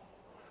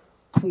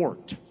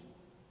 Quart.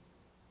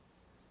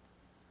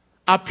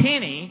 A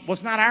penny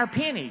was not our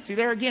penny. See,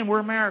 there again, we're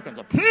Americans.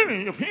 A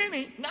penny, a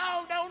penny.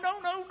 No.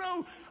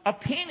 A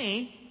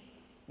penny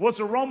was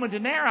a Roman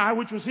denarii,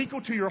 which was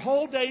equal to your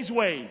whole day's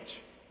wage.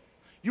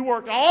 You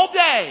worked all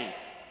day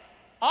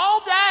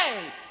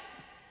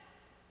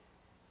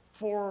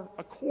for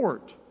a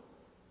quart.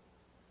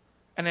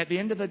 And at the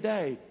end of the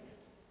day,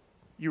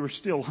 you were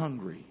still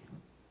hungry.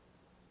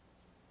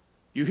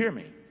 You hear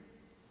me?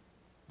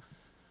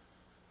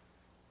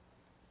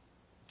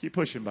 Keep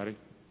pushing, buddy.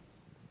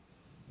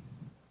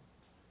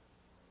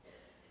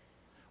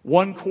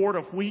 1 quart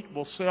of wheat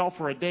will sell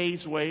for a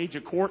day's wage.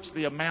 A quart's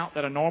the amount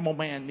that a normal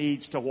man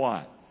needs to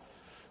what?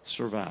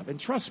 Survive. And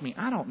trust me,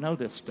 I don't know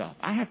this stuff.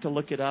 I have to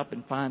look it up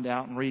and find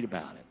out and read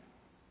about it.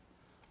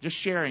 Just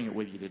sharing it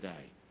with you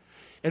today.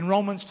 In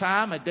Romans'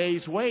 time, a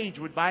day's wage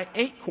would buy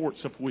 8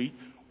 quarts of wheat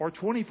or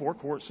 24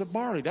 quarts of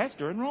barley. That's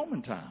during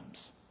Roman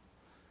times.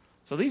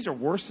 So these are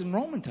worse than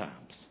Roman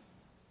times.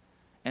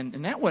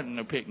 And that wasn't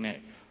no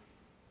picnic.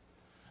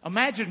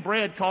 Imagine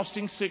bread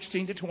costing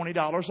 $16 to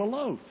 $20 a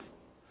loaf.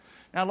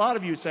 Now, a lot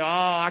of you say,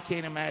 I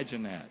can't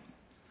imagine that.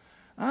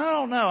 I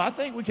don't know. I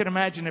think we can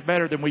imagine it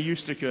better than we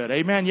used to could.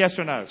 Amen? Yes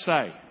or no?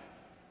 Say.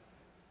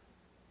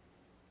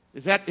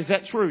 Is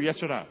that true? Yes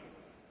or no?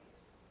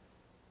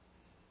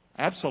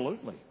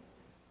 Absolutely.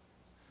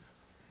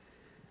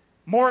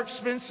 More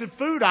expensive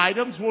food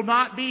items will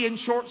not be in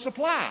short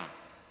supply.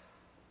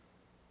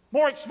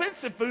 More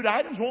expensive food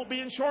items won't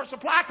be in short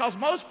supply because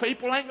most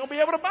people ain't going to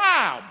be able to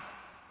buy them.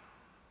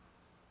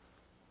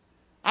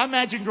 I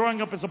imagine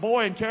growing up as a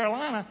boy in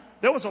Carolina,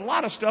 there was a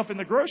lot of stuff in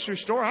the grocery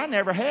store I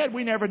never had.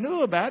 We never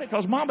knew about it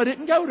because Mama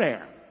didn't go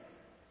there.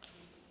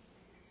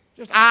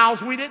 Just aisles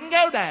we didn't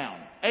go down.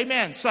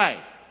 Amen. Say.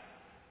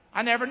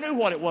 I never knew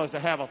what it was to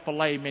have a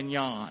filet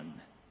mignon.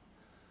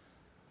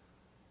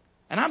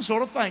 And I'm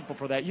sort of thankful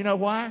for that. You know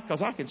why?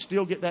 Because I can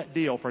still get that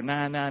deal for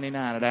 $9.99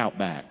 at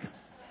Outback.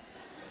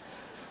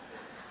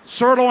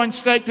 Sirloin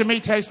steak to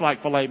me tastes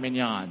like filet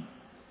mignon.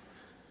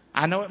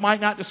 I know it might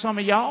not to some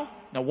of y'all.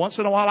 Now, once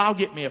in a while, I'll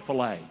get me a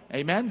filet.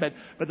 Amen?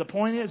 But the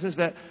point is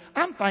that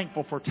I'm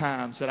thankful for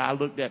times that I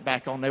looked at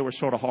back on. They were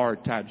sort of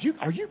hard times.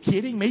 Are you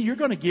kidding me? You're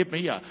going to give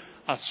me a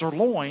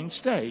sirloin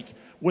steak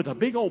with a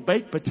big old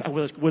baked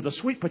potato, with a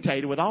sweet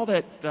potato, with all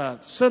that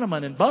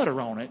cinnamon and butter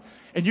on it,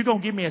 and you're going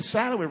to give me a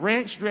salad with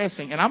ranch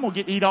dressing, and I'm going to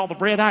get to eat all the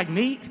bread I can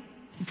eat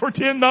for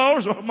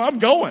 $10? I'm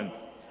going.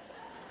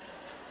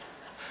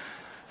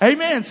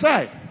 Amen.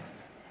 Say.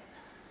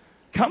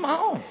 Come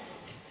on.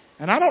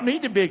 And I don't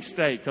need the big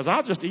steak because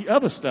I'll just eat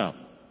other stuff.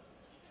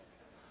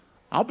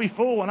 I'll be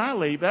full when I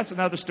leave. That's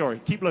another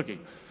story. Keep looking.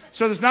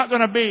 So there's not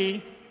going to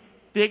be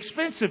the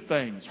expensive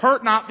things.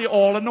 Hurt not the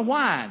oil and the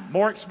wine.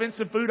 More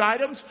expensive food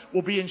items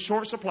will be in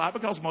short supply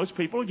because most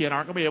people, again,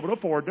 aren't going to be able to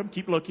afford them.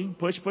 Keep looking.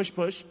 Push.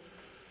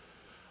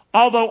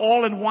 Although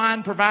oil and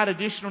wine provide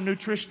additional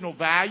nutritional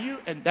value,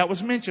 and that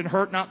was mentioned,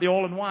 hurt not the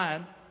oil and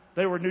wine.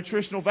 They were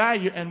nutritional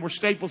value and were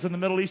staples in the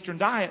Middle Eastern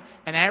diet.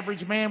 An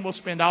average man will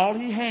spend all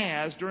he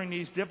has during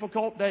these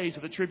difficult days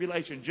of the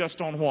tribulation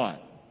just on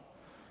what?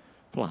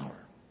 Flour.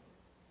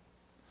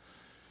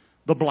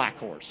 The black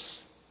horse.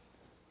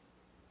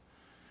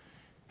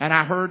 And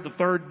I heard the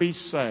third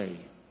beast say,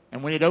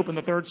 and when he had opened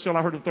the third seal,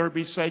 I heard the third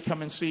beast say,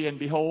 Come and see, and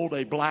behold,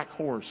 a black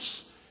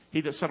horse.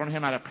 He that sat on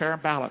him had a pair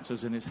of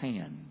balances in his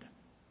hand.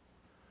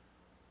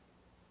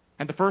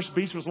 And the first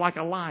beast was like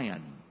a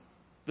lion.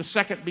 The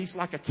second beast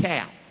like a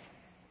calf.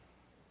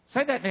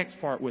 Say that next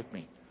part with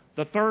me.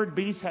 The third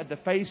beast had the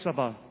face of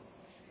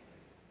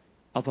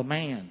a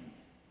man.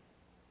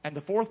 And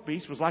the fourth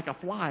beast was like a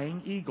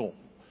flying eagle.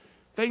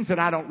 Things that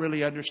I don't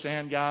really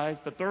understand, guys.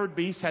 The third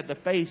beast had the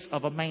face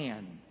of a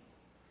man.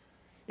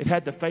 It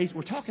had the face.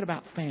 We're talking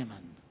about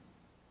famine.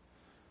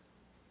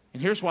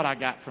 And here's what I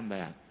got from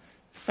that.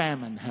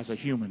 Famine has a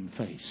human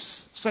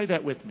face. Say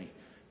that with me.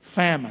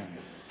 Famine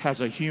has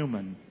a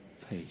human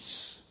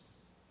face.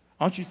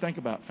 I want you to think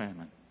about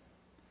famine.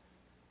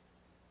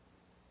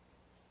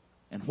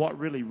 And what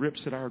really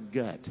rips at our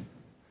gut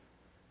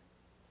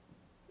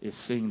is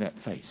seeing that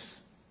face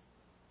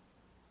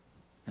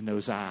and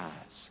those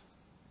eyes.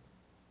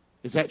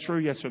 Is that true,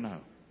 yes or no?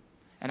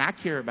 And I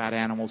care about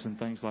animals and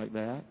things like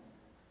that.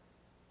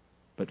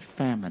 But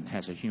famine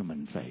has a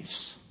human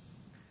face.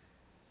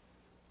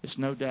 It's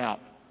no doubt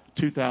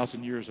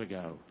 2,000 years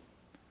ago.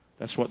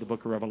 That's what the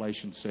book of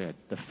Revelation said.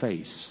 The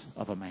face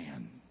of a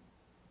man.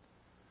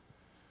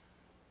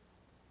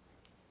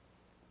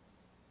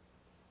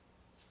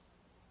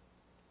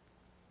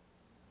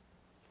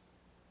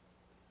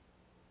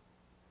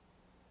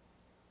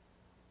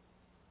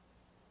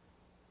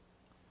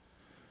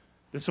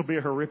 This will be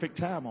a horrific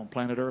time on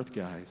planet Earth,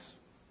 guys.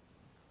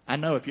 I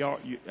know if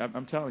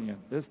I'm telling you,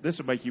 this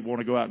will make you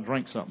want to go out and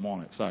drink something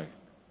on it. So,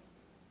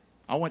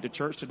 I went to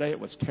church today. It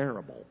was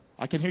terrible.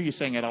 I can hear you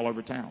saying it all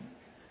over town.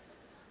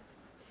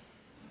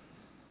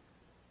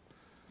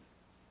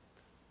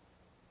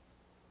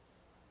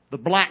 The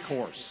black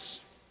horse.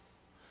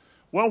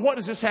 Well, what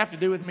does this have to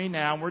do with me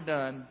now? And we're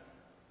done.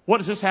 What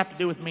does this have to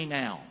do with me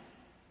now?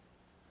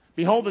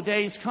 Behold, the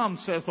days come,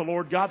 says the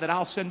Lord God, that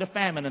I'll send a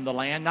famine in the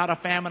land, not a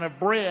famine of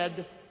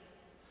bread,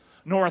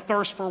 nor a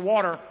thirst for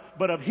water,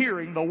 but of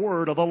hearing the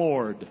word of the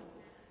Lord.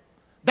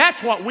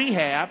 That's what we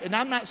have. And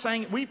I'm not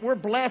saying we're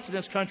blessed in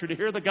this country to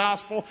hear the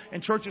gospel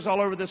in churches all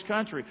over this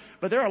country.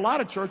 But there are a lot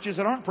of churches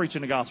that aren't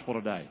preaching the gospel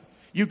today.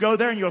 You go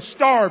there and you'll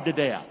starve to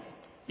death.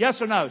 Yes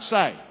or no?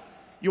 Say.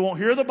 You won't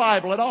hear the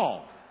Bible at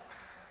all.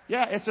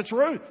 Yeah, it's the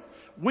truth.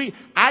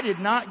 I did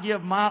not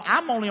give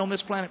I'm only on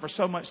this planet for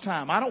so much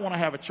time. I don't want to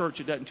have a church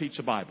that doesn't teach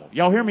the Bible.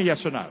 Y'all hear me?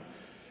 Yes or no?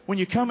 When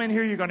you come in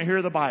here, you're going to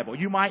hear the Bible.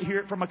 You might hear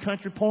it from a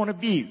country point of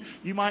view.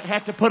 You might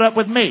have to put up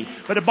with me.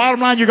 But the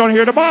bottom line, you're going to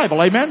hear the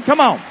Bible. Amen? Come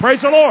on.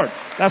 Praise the Lord.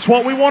 That's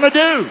what we want to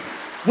do.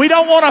 We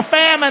don't want a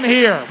famine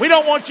here. We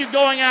don't want you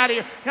going out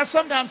here. Now,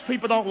 sometimes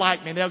people don't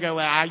like me. They'll go,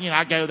 well,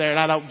 I go there and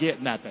I don't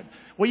get nothing.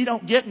 Well, you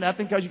don't get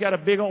nothing because you got a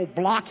big old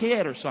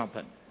blockhead or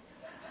something.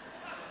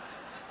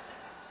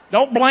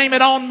 Don't blame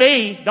it on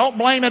me. Don't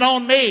blame it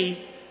on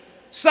me.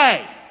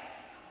 Say.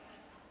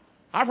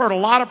 I've heard a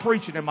lot of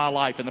preaching in my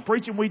life, and the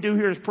preaching we do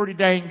here is pretty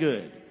dang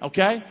good.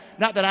 Okay?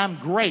 Not that I'm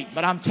great,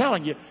 but I'm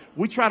telling you,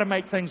 we try to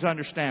make things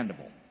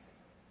understandable.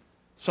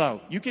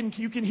 So, you can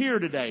hear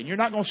today, and you're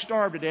not going to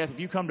starve to death if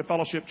you come to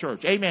Fellowship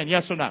Church. Amen?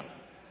 Yes or no?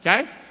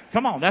 Okay?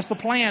 Come on, that's the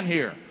plan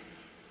here.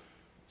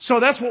 So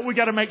that's what we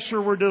got to make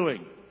sure we're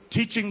doing.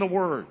 Teaching the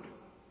Word.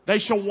 They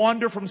shall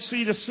wander from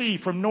sea to sea,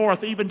 from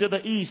north even to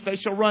the east. They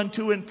shall run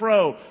to and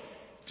fro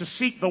to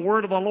seek the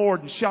word of the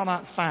Lord and shall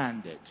not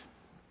find it.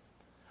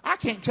 I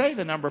can't tell you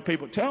the number of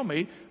people that tell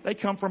me they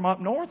come from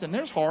up north and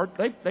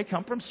they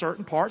come from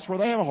certain parts where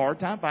they have a hard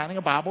time finding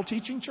a Bible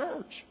teaching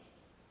church.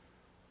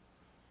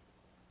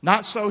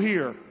 Not so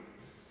here.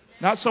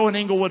 Not so in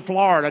Englewood,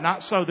 Florida.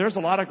 Not so. There's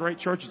a lot of great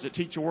churches that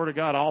teach the Word of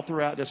God all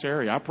throughout this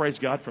area. I praise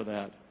God for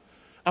that.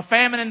 A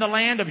famine in the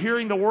land of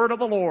hearing the word of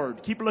the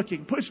Lord. Keep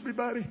looking. Push me,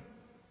 buddy.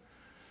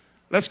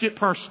 Let's get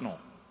personal.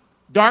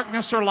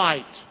 Darkness or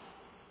light?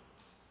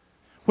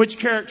 Which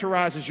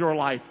characterizes your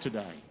life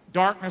today?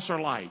 Darkness or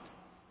light?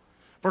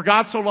 For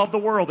God so loved the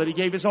world that He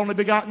gave His only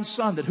begotten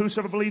Son, that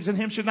whosoever believes in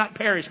Him should not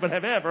perish, but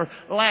have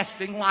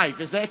everlasting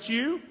life. Is that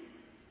you?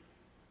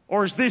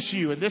 Or is this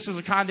you? And this is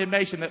a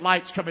condemnation that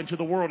light's come into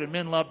the world and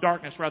men love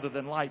darkness rather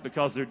than light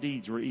because their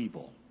deeds were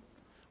evil.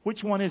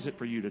 Which one is it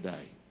for you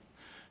today?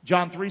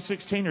 John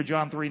 3:16 or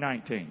John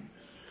 3:19?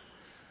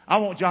 I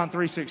want John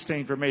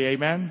 3:16 for me.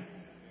 Amen?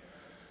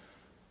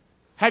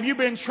 Have you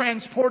been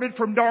transported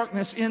from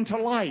darkness into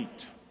light?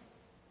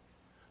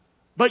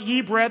 But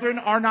ye, brethren,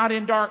 are not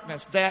in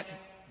darkness, that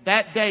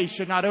day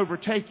should not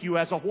overtake you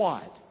as a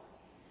what?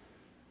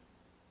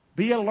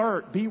 Be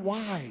alert, be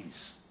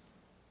wise.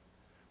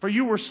 For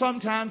you were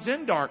sometimes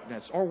in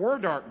darkness, or were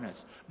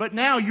darkness. But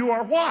now you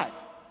are what?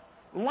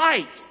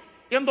 Light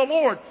in the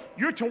Lord.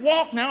 You're to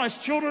walk now as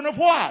children of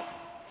what?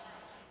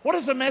 What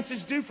does the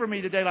message do for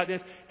me today like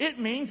this? It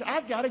means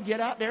I've got to get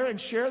out there and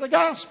share the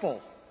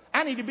gospel.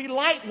 I need to be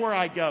light where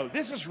I go.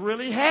 This is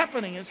really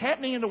happening. It's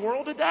happening in the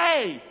world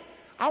today.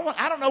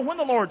 I don't know when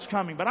the Lord's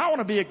coming, but I want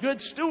to be a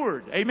good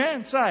steward.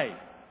 Amen? Say.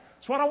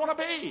 That's what I want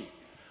to be.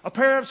 A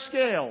pair of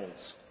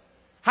scales.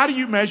 How do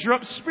you measure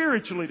up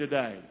spiritually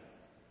today?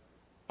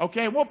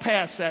 Okay, we'll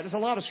pass that. There's a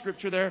lot of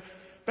scripture there.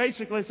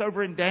 Basically, it's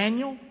over in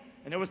Daniel,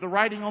 and there was the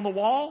writing on the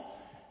wall.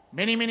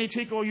 Mene, mene,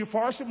 tekel,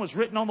 upharsin was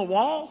written on the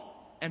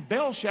wall, and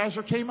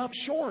Belshazzar came up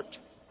short.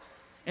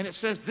 And it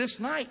says, this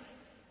night,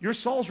 your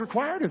soul's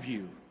required of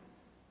you.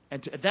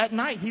 And that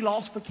night, he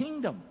lost the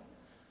kingdom.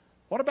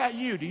 What about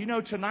you? Do you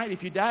know tonight,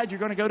 if you died, you're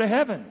going to go to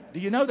heaven? Do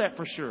you know that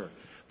for sure?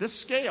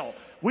 This scale,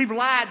 we've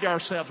lied to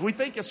ourselves. We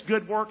think it's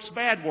good works,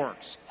 bad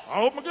works.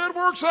 I hope my good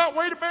works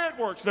outweigh the bad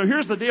works. So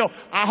here's the deal.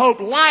 I hope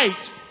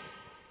light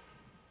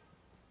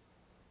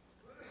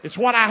is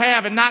what I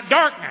have and not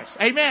darkness.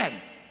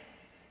 Amen.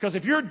 Because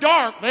if you're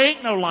dark, there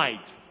ain't no light.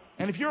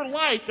 And if you're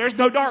light, there's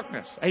no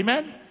darkness.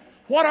 Amen.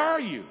 What are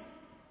you?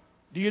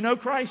 Do you know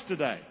Christ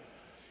today?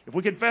 If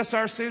we confess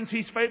our sins,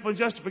 He's faithful and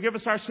just to forgive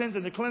us our sins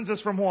and to cleanse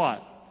us from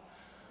what?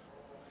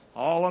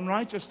 All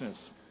unrighteousness.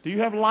 Do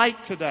you have light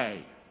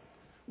today?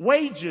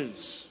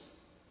 Wages.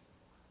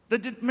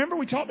 Remember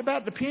we talked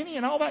about the penny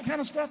and all that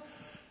kind of stuff?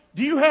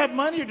 Do you have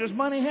money or does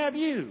money have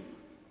you?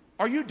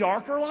 Are you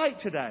dark or light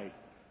today?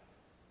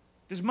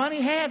 Does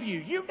money have you?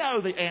 You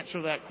know the answer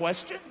to that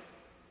question.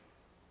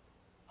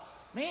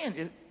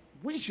 Man,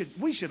 we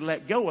should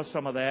let go of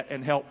some of that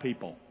and help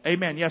people.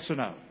 Amen. Yes or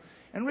no?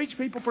 And reach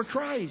people for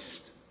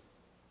Christ.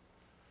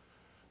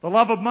 The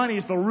love of money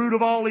is the root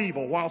of all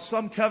evil. While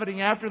some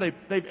coveting after,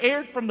 they've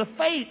erred from the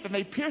faith and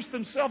they pierced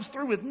themselves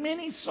through with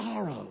many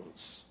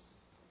sorrows.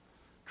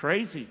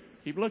 Crazy.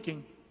 Keep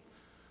looking.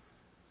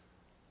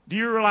 Do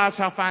you realize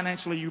how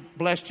financially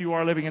blessed you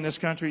are living in this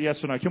country?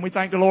 Yes or no? Can we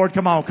thank the Lord?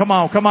 Come on, come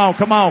on, come on,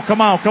 come on,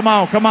 come on, come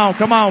on, come on,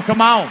 come on,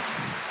 come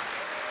on.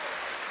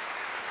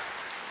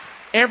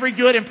 Every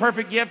good and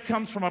perfect gift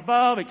comes from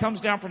above. It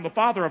comes down from the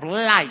Father of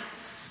lights,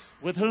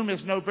 with whom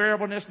is no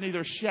variableness,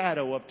 neither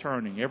shadow of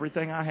turning.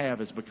 Everything I have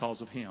is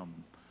because of Him.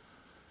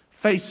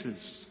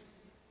 Faces.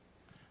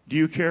 Do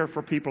you care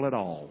for people at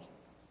all?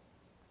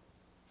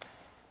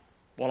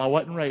 Well, I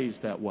wasn't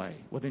raised that way.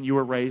 Well, then you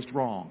were raised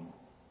wrong.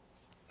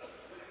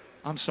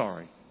 I'm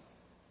sorry.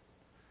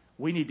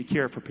 We need to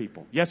care for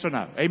people. Yes or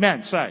no?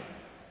 Amen. Say.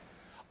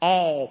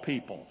 All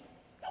people.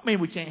 I mean,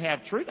 we can't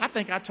have truth. I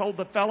think I told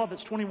the fellow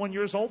that's 21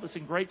 years old that's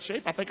in great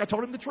shape, I think I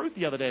told him the truth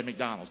the other day at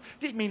McDonald's.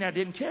 Didn't mean I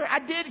didn't care. I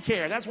did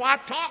care. That's why I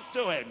talked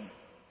to him.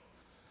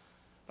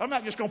 I'm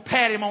not just going to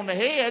pat him on the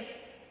head.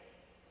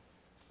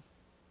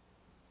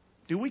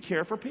 Do we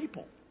care for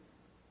people?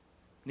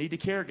 Need to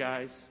care,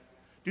 guys.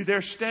 Do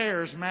their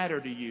stares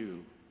matter to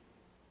you?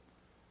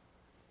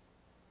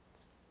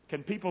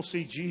 Can people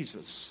see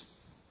Jesus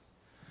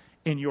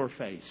in your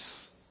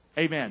face?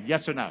 Amen.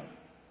 Yes or no?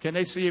 Can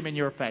they see Him in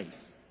your face?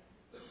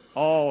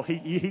 Oh,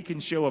 he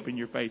can show up in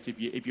your face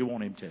if you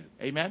want Him to.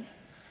 Amen?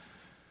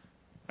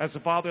 As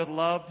the Father hath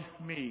loved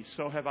me,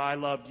 so have I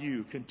loved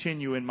you.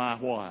 Continue in my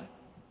what?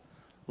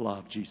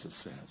 Love, Jesus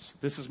says.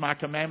 This is my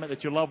commandment,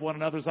 that you love one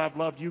another as I've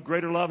loved you.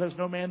 Greater love has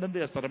no man than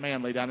this, that a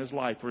man lay down his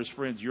life for his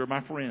friends. You're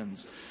my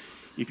friends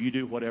if you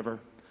do whatever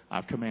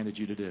I've commanded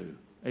you to do.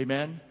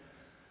 Amen?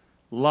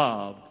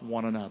 Love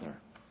one another.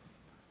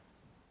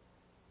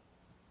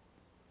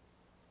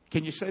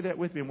 Can you say that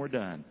with me and we're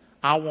done?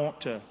 I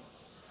want to...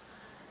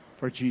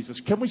 For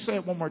Jesus. Can we say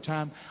it one more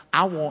time?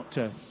 I want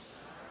to.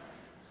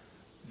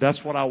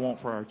 That's what I want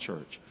for our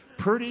church.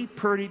 Pretty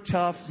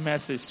tough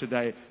message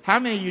today. How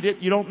many of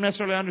you don't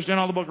necessarily understand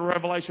all the book of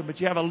Revelation, but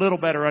you have a little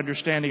better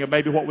understanding of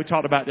maybe what we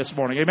talked about this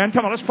morning? Amen?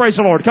 Come on, let's praise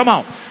the Lord. Come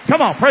on.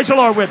 Come on, praise the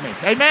Lord with me.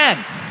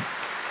 Amen.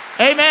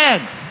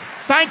 Amen.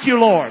 Thank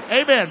you, Lord.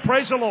 Amen.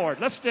 Praise the Lord.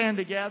 Let's stand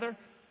together.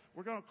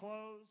 We're going to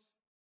close.